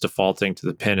are just defaulting to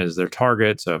the pin as their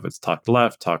target. So if it's tucked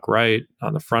left, tuck right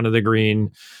on the front of the green,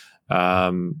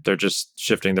 they're just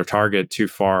shifting their target too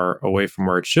far away from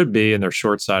where it should be, and they're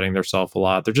short-siding themselves a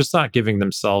lot. They're just not giving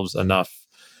themselves enough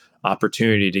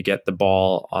opportunity to get the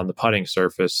ball on the putting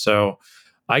surface. So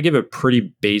I give a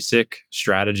pretty basic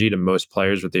strategy to most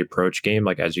players with the approach game.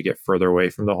 Like as you get further away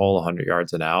from the hole, 100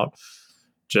 yards and out,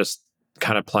 just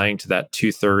kind of playing to that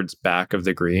 2/3 back of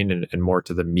the green and more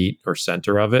to the meat or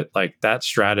center of it. Like that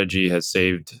strategy has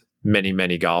saved many,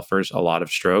 many golfers a lot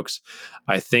of strokes.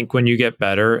 I think when you get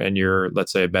better and you're,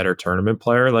 let's say, a better tournament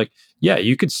player, like, yeah,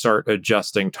 you could start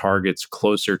adjusting targets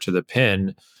closer to the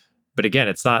pin. But again,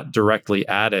 it's not directly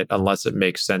at it unless it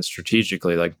makes sense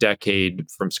strategically. Like Decade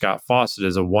from Scott Fawcett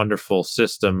is a wonderful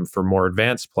system for more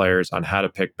advanced players on how to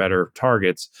pick better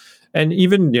targets. And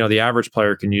even, the average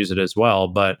player can use it as well.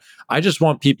 But I just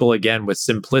want people, again, with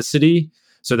simplicity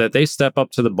so that they step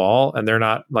up to the ball and they're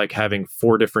not like having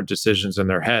 4 different decisions in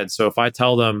their head. So if I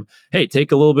tell them, hey,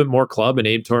 take a little bit more club and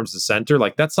aim towards the center,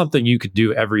 like that's something you could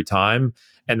do every time.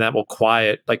 And that will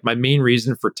quiet, like my main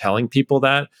reason for telling people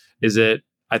that is that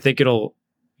I think it'll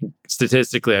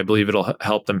statistically, I believe it'll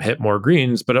help them hit more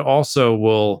greens, but it also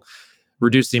will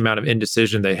reduce the amount of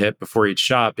indecision they hit before each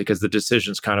shot because the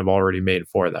decision's kind of already made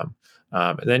for them.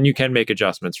 And then you can make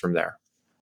adjustments from there.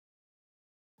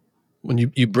 when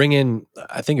you bring in,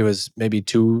 I think it was maybe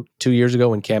two years ago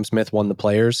when Cam Smith won the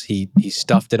Players, he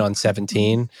stuffed it on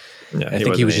 17. Yeah, I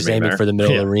think he was just aiming there for the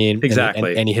middle of the arena,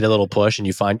 exactly. and he hit a little push, and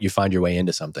you find your way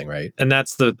into something, right? And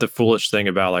that's the foolish thing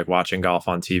about like watching golf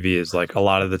on TV is like a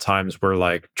lot of the times we're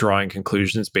like drawing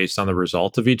conclusions based on the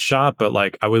result of each shot. But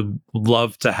like I would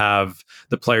love to have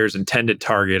the player's intended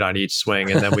target on each swing,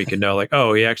 and then we can know like,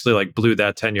 oh, he actually like blew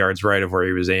that 10 yards right of where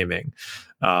he was aiming.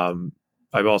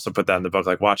 I've also put that in the book.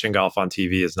 Like watching golf on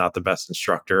TV is not the best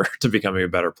instructor to becoming a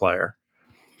better player.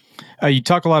 You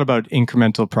talk a lot about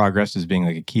incremental progress as being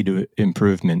like a key to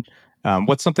improvement.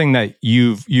 What's something that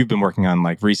you've been working on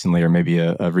like recently, or maybe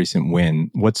a recent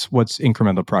win? What's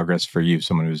incremental progress for you,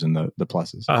 someone who's in the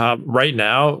pluses? Right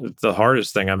now, the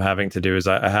hardest thing I'm having to do is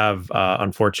I have,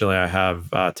 unfortunately, I have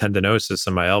tendinosis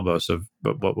in my elbow. So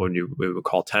what we would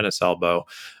call tennis elbow.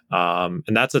 And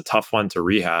that's a tough one to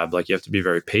rehab. Like you have to be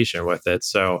very patient with it.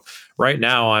 So right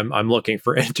now I'm looking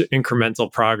for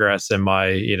incremental progress in my,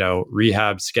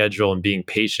 rehab schedule and being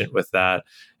patient with that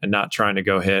and not trying to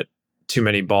go hit too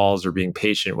many balls or being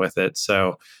patient with it.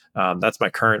 So that's my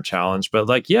current challenge. But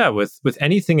like, yeah, with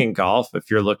anything in golf, if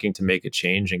you're looking to make a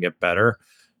change and get better,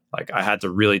 like I had to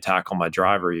really tackle my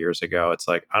driver years ago. It's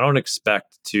like, I don't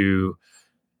expect to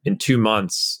in 2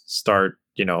 months start,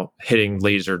 hitting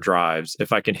laser drives.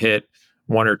 If I can hit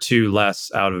 1 or 2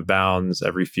 less out of bounds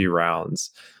every few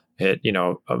rounds, hit,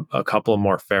 a couple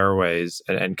more fairways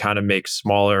and kind of make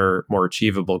smaller, more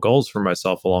achievable goals for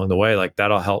myself along the way, like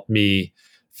that'll help me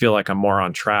feel like I'm more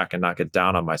on track and not get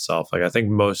down on myself. Like I think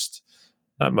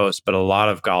not most, but a lot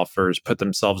of golfers put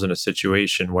themselves in a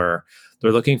situation where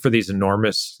they're looking for these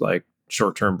enormous, like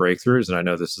short-term breakthroughs. And I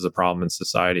know this is a problem in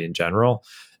society in general.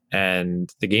 And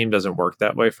the game doesn't work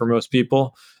that way for most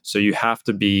people. So you have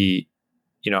to be,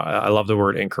 I love the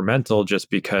word incremental just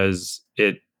because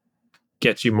it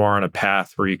gets you more on a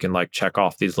path where you can like check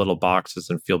off these little boxes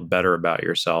and feel better about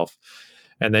yourself.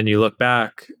 And then you look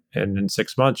back and in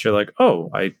 6 months, you're like, oh,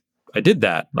 I did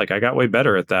that. Like I got way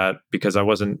better at that because I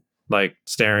wasn't like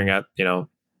staring at,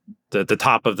 the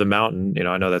top of the mountain.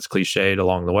 I know that's cliched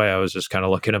along the way. I was just kind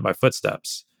of looking at my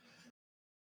footsteps.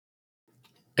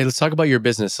 Hey, let's talk about your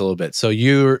business a little bit. So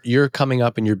you're coming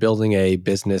up and you're building a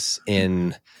business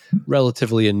in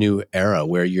relatively a new era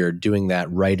where you're doing that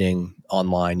writing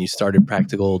online. You started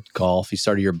Practical Golf. You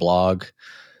started your blog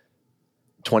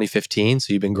 2015.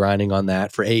 So you've been grinding on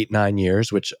that for 8-9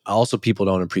 years, which also people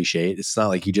don't appreciate. It's not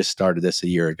like you just started this a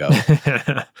year ago.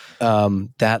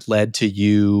 That led to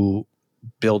you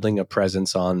building a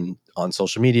presence on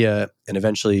social media and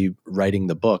eventually writing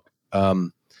the book.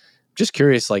 Just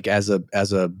curious, like as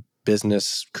a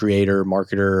business creator,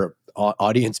 marketer,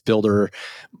 audience builder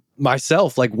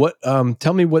myself, like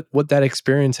tell me what that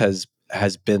experience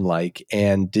has been like.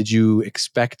 And did you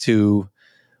expect to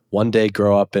one day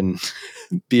grow up and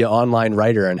be an online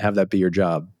writer and have that be your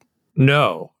job?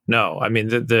 No. I mean,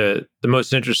 the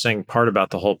most interesting part about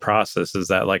the whole process is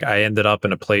that like I ended up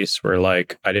in a place where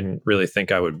like I didn't really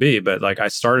think I would be, but like I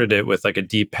started it with like a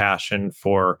deep passion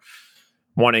for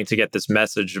wanting to get this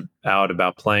message out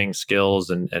about playing skills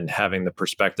and having the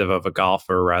perspective of a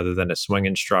golfer rather than a swing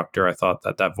instructor. I thought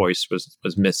that voice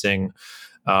was missing.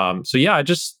 So yeah, I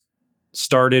just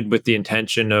started with the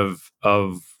intention of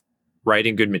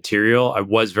writing good material. I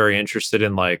was very interested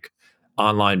in like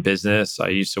online business. I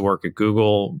used to work at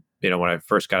Google, when I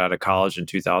first got out of college in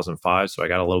 2005. So I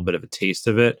got a little bit of a taste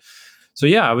of it. So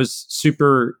yeah, I was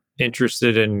super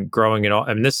interested in growing it all.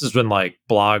 And this is when like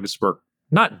blogs were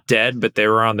not dead, but they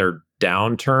were on their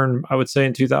downturn, I would say,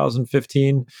 in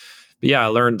 2015. But yeah, I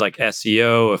learned like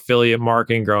SEO, affiliate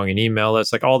marketing, growing an email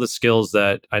list, like all the skills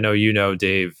that I know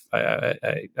Dave. I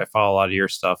follow a lot of your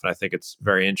stuff, and I think it's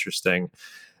very interesting.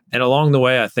 And along the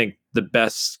way, I think the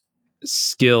best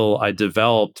skill I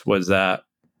developed was that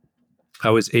I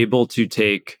was able to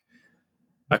take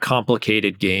a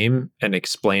complicated game and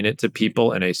explain it to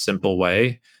people in a simple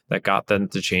way that got them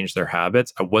to change their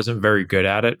habits. I wasn't very good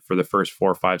at it for the first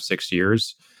 4, 5, 6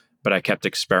 years, but I kept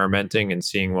experimenting and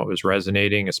seeing what was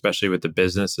resonating, especially with the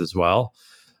business as well.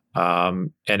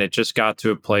 And it just got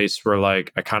to a place where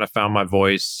like I kind of found my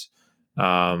voice.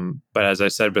 But as I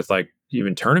said, with like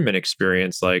even tournament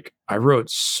experience, like I wrote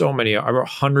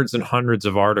hundreds and hundreds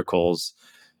of articles,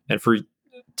 and for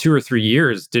 2 or 3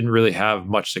 years didn't really have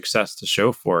much success to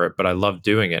show for it, but I loved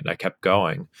doing it and I kept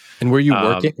going. And were you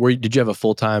working? Did you have a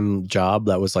full-time job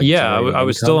that was like? Yeah, I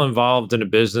was still involved in a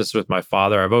business with my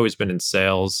father. I've always been in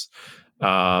sales.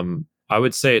 I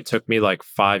would say it took me like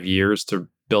 5 years to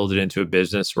build it into a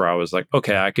business where I was like,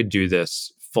 okay, I could do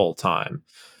this full time.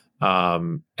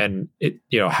 And it,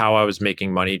 how I was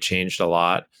making money changed a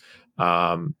lot.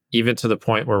 Even to the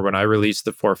point where when I released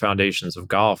the 4 Foundations of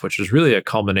Golf, which was really a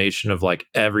culmination of like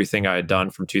everything I had done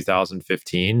from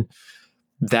 2015,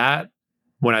 that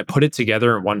when I put it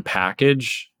together in one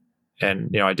package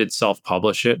and, I did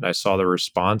self-publish it and I saw the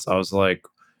response, I was like,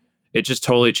 it just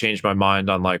totally changed my mind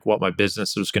on like what my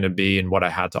business was going to be and what I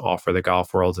had to offer the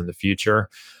golf world in the future.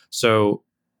 So,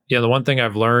 the one thing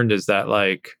I've learned is that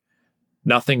like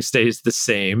nothing stays the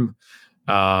same.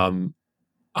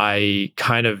 I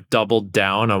kind of doubled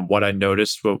down on what I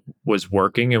noticed what was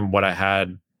working and what I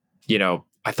had,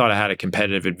 I thought I had a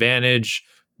competitive advantage.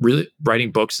 Really,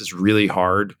 writing books is really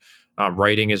hard.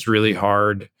 Writing is really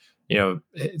hard.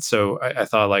 So I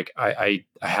thought like I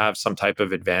have some type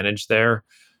of advantage there.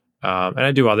 And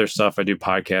I do other stuff. I do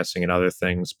podcasting and other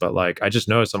things, but like I just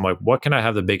noticed I'm like, what can I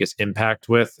have the biggest impact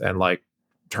with and like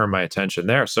turn my attention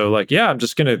there? So like, yeah, I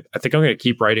think I'm gonna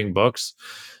keep writing books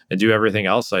and do everything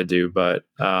else I do. But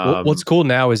what's cool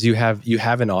now is you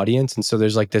have an audience, and so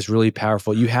there's like this really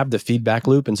powerful. You have the feedback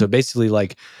loop, and so basically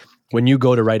like when you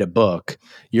go to write a book,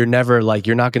 you're not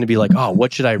going to be like, oh,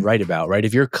 what should I write about, right?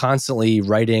 If you're constantly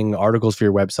writing articles for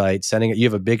your website, you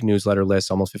have a big newsletter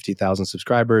list, almost 50,000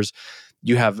 subscribers.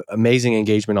 You have amazing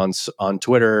engagement on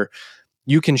Twitter.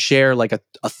 You can share like a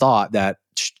thought that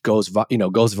goes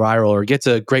viral or gets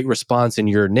a great response in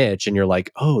your niche, and you're like,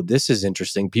 oh, this is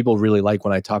interesting. People really like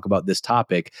when I talk about this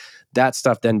topic. That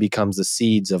stuff then becomes the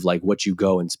seeds of like what you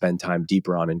go and spend time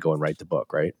deeper on and go and write the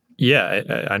book, right?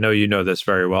 Yeah, I know you know this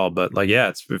very well, but like, yeah,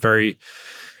 it's very,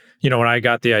 when I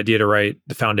got the idea to write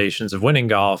the Foundations of Winning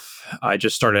Golf, I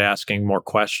just started asking more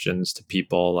questions to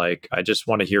people. Like, I just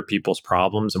want to hear people's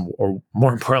problems or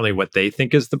more importantly, what they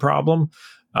think is the problem.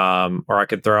 Or I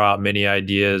could throw out mini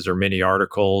ideas or mini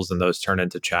articles and those turn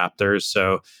into chapters.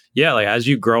 So yeah, like as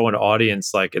you grow an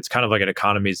audience, like it's kind of like an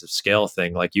economies of scale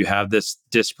thing. Like you have this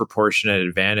disproportionate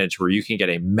advantage where you can get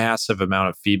a massive amount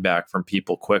of feedback from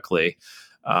people quickly.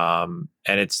 And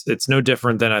it's no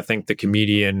different than I think the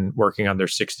comedian working on their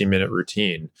 60-minute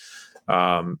routine.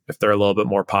 If they're a little bit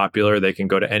more popular, they can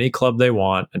go to any club they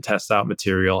want and test out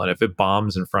material. And if it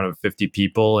bombs in front of 50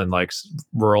 people in like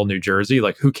rural New Jersey,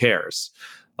 like who cares?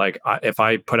 Like if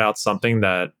I put out something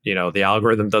that, the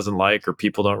algorithm doesn't like or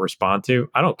people don't respond to,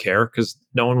 I don't care because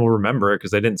no one will remember it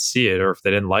because they didn't see it, or if they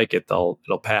didn't like it, it'll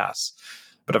pass.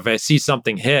 But if I see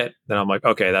something hit, then I'm like,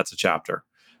 okay, that's a chapter.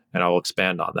 And I will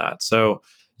expand on that. So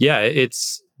yeah,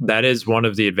 that is one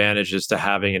of the advantages to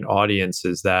having an audience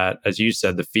is that, as you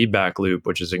said, the feedback loop,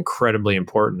 which is incredibly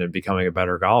important in becoming a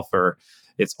better golfer,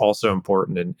 it's also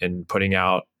important in putting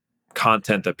out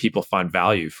content that people find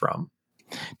value from.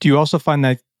 Do you also find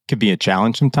that could be a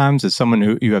challenge sometimes as someone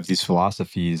who you have these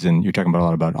philosophies and you're talking about a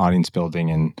lot about audience building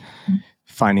and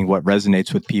finding what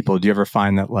resonates with people? Do you ever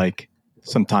find that like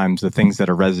sometimes the things that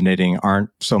are resonating aren't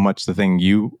so much the thing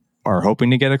you are hoping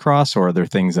to get across, or are there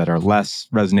things that are less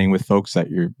resonating with folks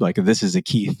that you're like, this is a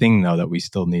key thing though that we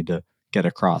still need to get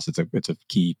across? It's a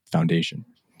key foundation.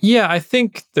 Yeah, I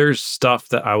think there's stuff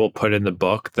that I will put in the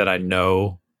book that I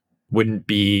know wouldn't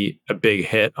be a big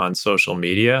hit on social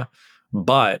media,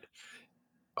 but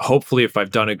hopefully if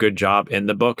I've done a good job in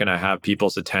the book and I have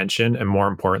people's attention and more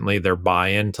importantly, their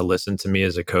buy-in to listen to me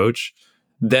as a coach,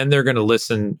 then they're going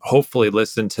to hopefully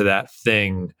listen to that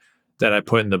thing that I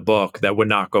put in the book that would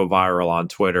not go viral on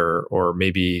Twitter or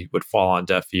maybe would fall on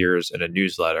deaf ears in a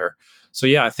newsletter. So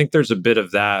yeah, I think there's a bit of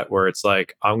that where it's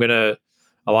like,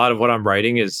 a lot of what I'm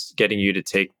writing is getting you to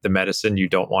take the medicine you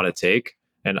don't want to take.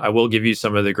 And I will give you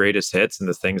some of the greatest hits and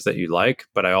the things that you like,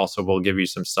 but I also will give you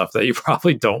some stuff that you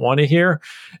probably don't want to hear.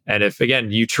 And if,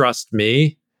 again, you trust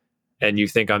me and you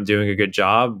think I'm doing a good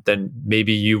job, then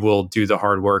maybe you will do the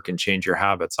hard work and change your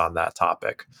habits on that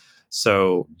topic.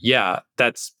 So yeah,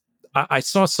 I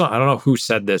saw I don't know who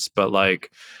said this, but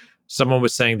like someone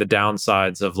was saying the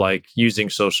downsides of like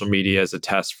using social media as a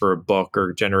test for a book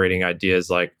or generating ideas,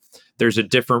 like there's a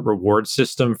different reward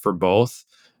system for both.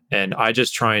 And I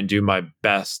just try and do my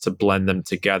best to blend them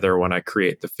together when I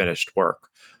create the finished work.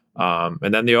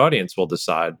 And then the audience will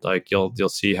decide, like you'll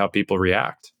see how people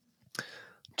react.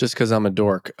 Just because I'm a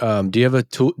dork, do you have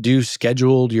do you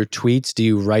schedule your tweets? Do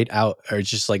you write out, or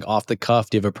just like off the cuff?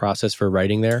 Do you have a process for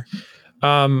writing there?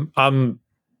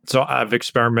 So I've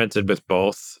experimented with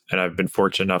both, and I've been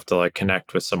fortunate enough to like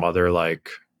connect with some other like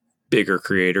bigger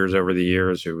creators over the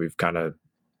years who we've kind of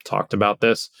talked about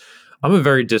this. I'm a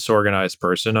very disorganized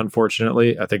person,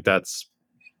 unfortunately. I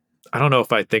don't know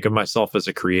if I think of myself as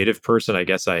a creative person. I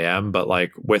guess I am, but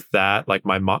like with that, like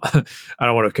my mom, I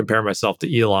don't want to compare myself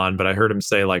to Elon, but I heard him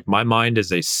say like, my mind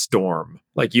is a storm.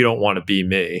 Like you don't want to be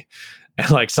me. And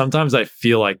like sometimes I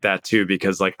feel like that too,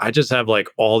 because like I just have like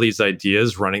all these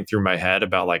ideas running through my head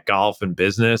about like golf and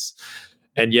business.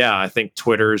 And yeah, I think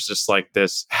Twitter is just like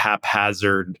this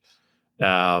haphazard,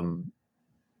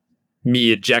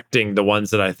 me ejecting the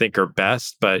ones that I think are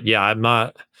best. But yeah,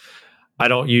 I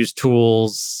don't use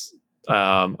tools.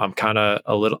 I'm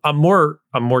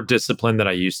more disciplined than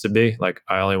I used to be. Like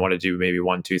I only want to do maybe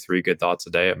 1, 2, 3 good thoughts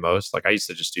a day at most. Like I used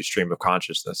to just do stream of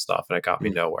consciousness stuff and it got me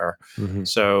nowhere. Mm-hmm.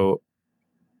 So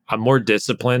I'm more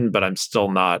disciplined, but I'm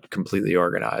still not completely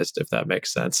organized, if that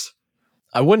makes sense.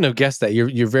 I wouldn't have guessed that.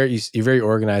 You're very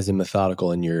organized and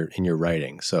methodical in your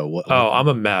writing. So I'm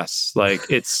a mess. Like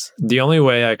it's the only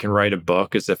way I can write a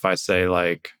book is if I say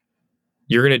like,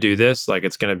 you're going to do this. Like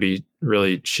it's going to be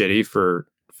really shitty for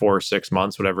 4 or 6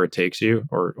 months, whatever it takes you,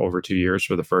 or over 2 years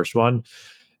for the first one.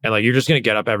 And like, you're just going to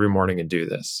get up every morning and do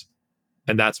this.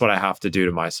 And that's what I have to do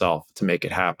to myself to make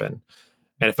it happen.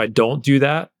 And if I don't do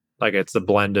that, like it's the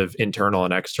blend of internal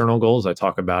and external goals. I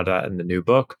talk about that in the new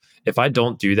book. If I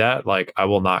don't do that, like I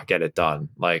will not get it done.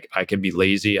 Like I can be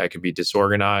lazy, I can be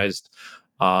disorganized.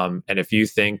 And if you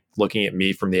think looking at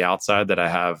me from the outside that I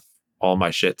have all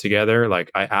my shit together, like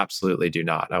I absolutely do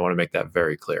not. I want to make that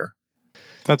very clear.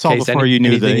 That's all before you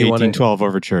knew the 1812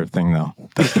 overture thing, though.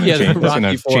 That's going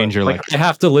to change your life. I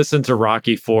have to listen to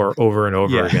Rocky IV over and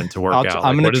over again to work out.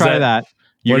 I'm going to try that.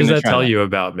 What does that tell you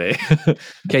about me?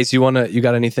 Case, you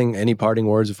got any parting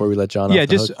words before we let John off the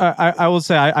just hook? I will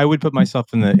say I would put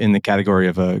myself in the category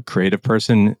of a creative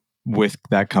person. With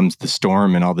that comes the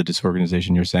storm and all the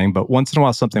disorganization you're saying. But once in a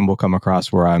while, something will come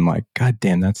across where I'm like, God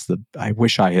damn, I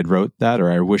wish I had wrote that,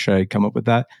 or I wish I had come up with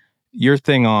that. Your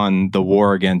thing on the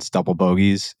war against double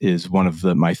bogeys is one of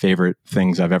my favorite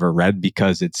things I've ever read,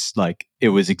 because it's like, it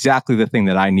was exactly the thing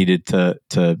that I needed to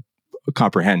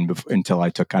comprehend until I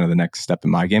took kind of the next step in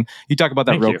my game. You talk about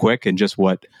that real quick and just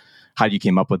how you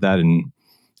came up with that,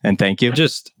 and thank you.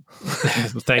 Just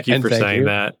thank you for saying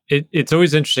that. It's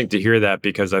always interesting to hear that,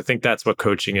 because I think that's what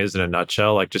coaching is in a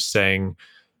nutshell. Like just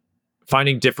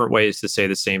finding different ways to say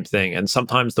the same thing. And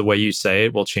sometimes the way you say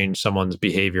it will change someone's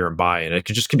behavior and buy-in. It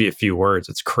could be a few words.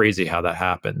 It's crazy how that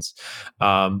happens.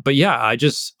 But yeah,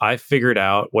 I figured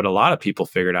out what a lot of people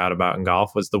figured out about in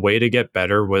golf was the way to get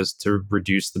better was to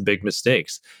reduce the big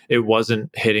mistakes. It wasn't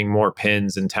hitting more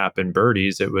pins and tap-in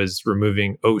birdies. It was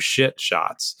removing oh shit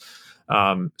shots.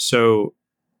 So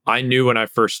I knew when I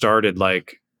first started,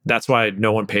 like, that's why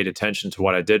no one paid attention to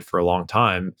what I did for a long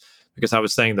time, because I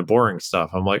was saying the boring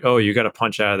stuff. I'm like, oh, you got to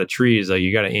punch out of the trees. Like,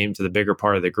 you got to aim to the bigger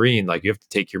part of the green. Like, you have to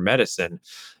take your medicine.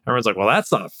 Everyone's like, well,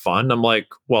 that's not fun. I'm like,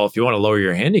 well, if you want to lower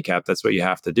your handicap, that's what you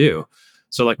have to do.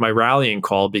 So like my rallying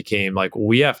call became like,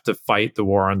 we have to fight the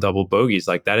war on double bogeys.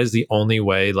 Like that is the only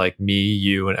way, like me,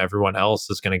 you, and everyone else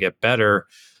is going to get better,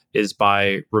 is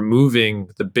by removing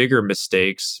the bigger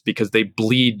mistakes, because they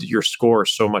bleed your score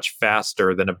so much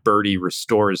faster than a birdie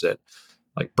restores it.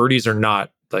 Like birdies are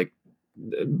not, like,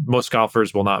 most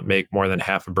golfers will not make more than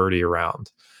half a birdie a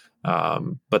round.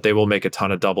 But they will make a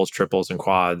ton of doubles, triples, and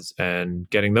quads. And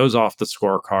getting those off the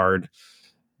scorecard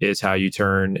is how you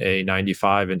turn a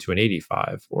 95 into an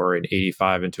 85 or an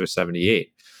 85 into a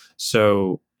 78.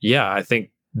 So yeah, I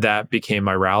think that became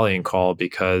my rallying call,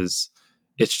 because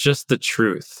it's just the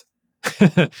truth.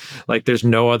 Like there's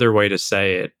no other way to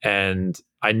say it. And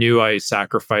I knew I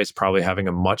sacrificed probably having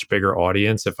a much bigger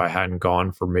audience if I hadn't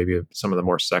gone for maybe some of the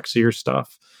more sexier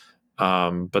stuff.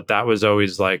 But that was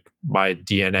always like my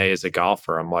DNA as a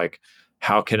golfer. I'm like,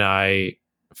 how can I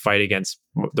fight against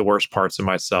the worst parts of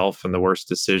myself and the worst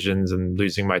decisions and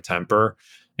losing my temper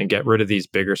and get rid of these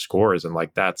bigger scores? And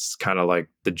like, that's kind of like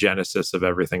the genesis of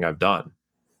everything I've done.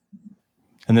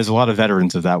 And there's a lot of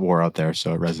veterans of that war out there,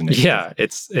 so it resonates. Yeah, a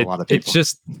lot of people. It's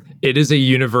just, it is a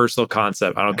universal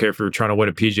concept. I don't care if you're trying to win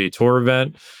a PGA Tour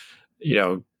event,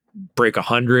 break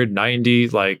 100, 90,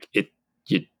 like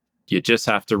you just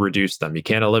have to reduce them. You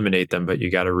can't eliminate them, but you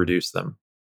got to reduce them.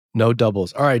 No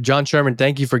doubles. All right, John Sherman,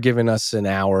 thank you for giving us an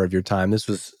hour of your time. This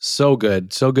was so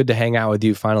good. So good to hang out with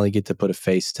you. Finally get to put a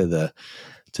face to the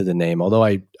name. Although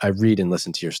I read and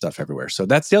listen to your stuff everywhere. So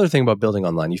that's the other thing about building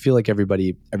online. You feel like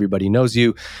everybody knows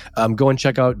you. Go and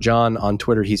check out John on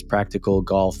Twitter. He's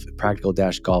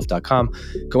practical-golf.com.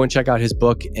 Go and check out his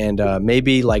book. And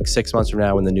maybe like 6 months from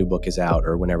now, when the new book is out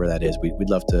or whenever that is, we'd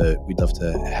love to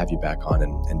have you back on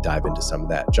and dive into some of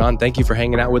that. John, thank you for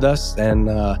hanging out with us.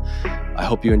 And I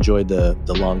hope you enjoyed the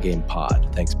Long Game pod.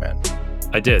 Thanks, man.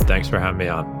 I did. Thanks for having me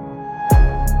on.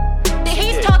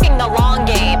 He's talking the long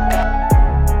game.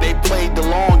 They played the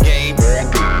long game. They've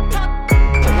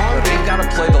got to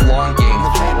play the long game.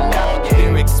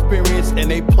 Their experience,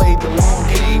 and they played the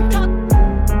long game.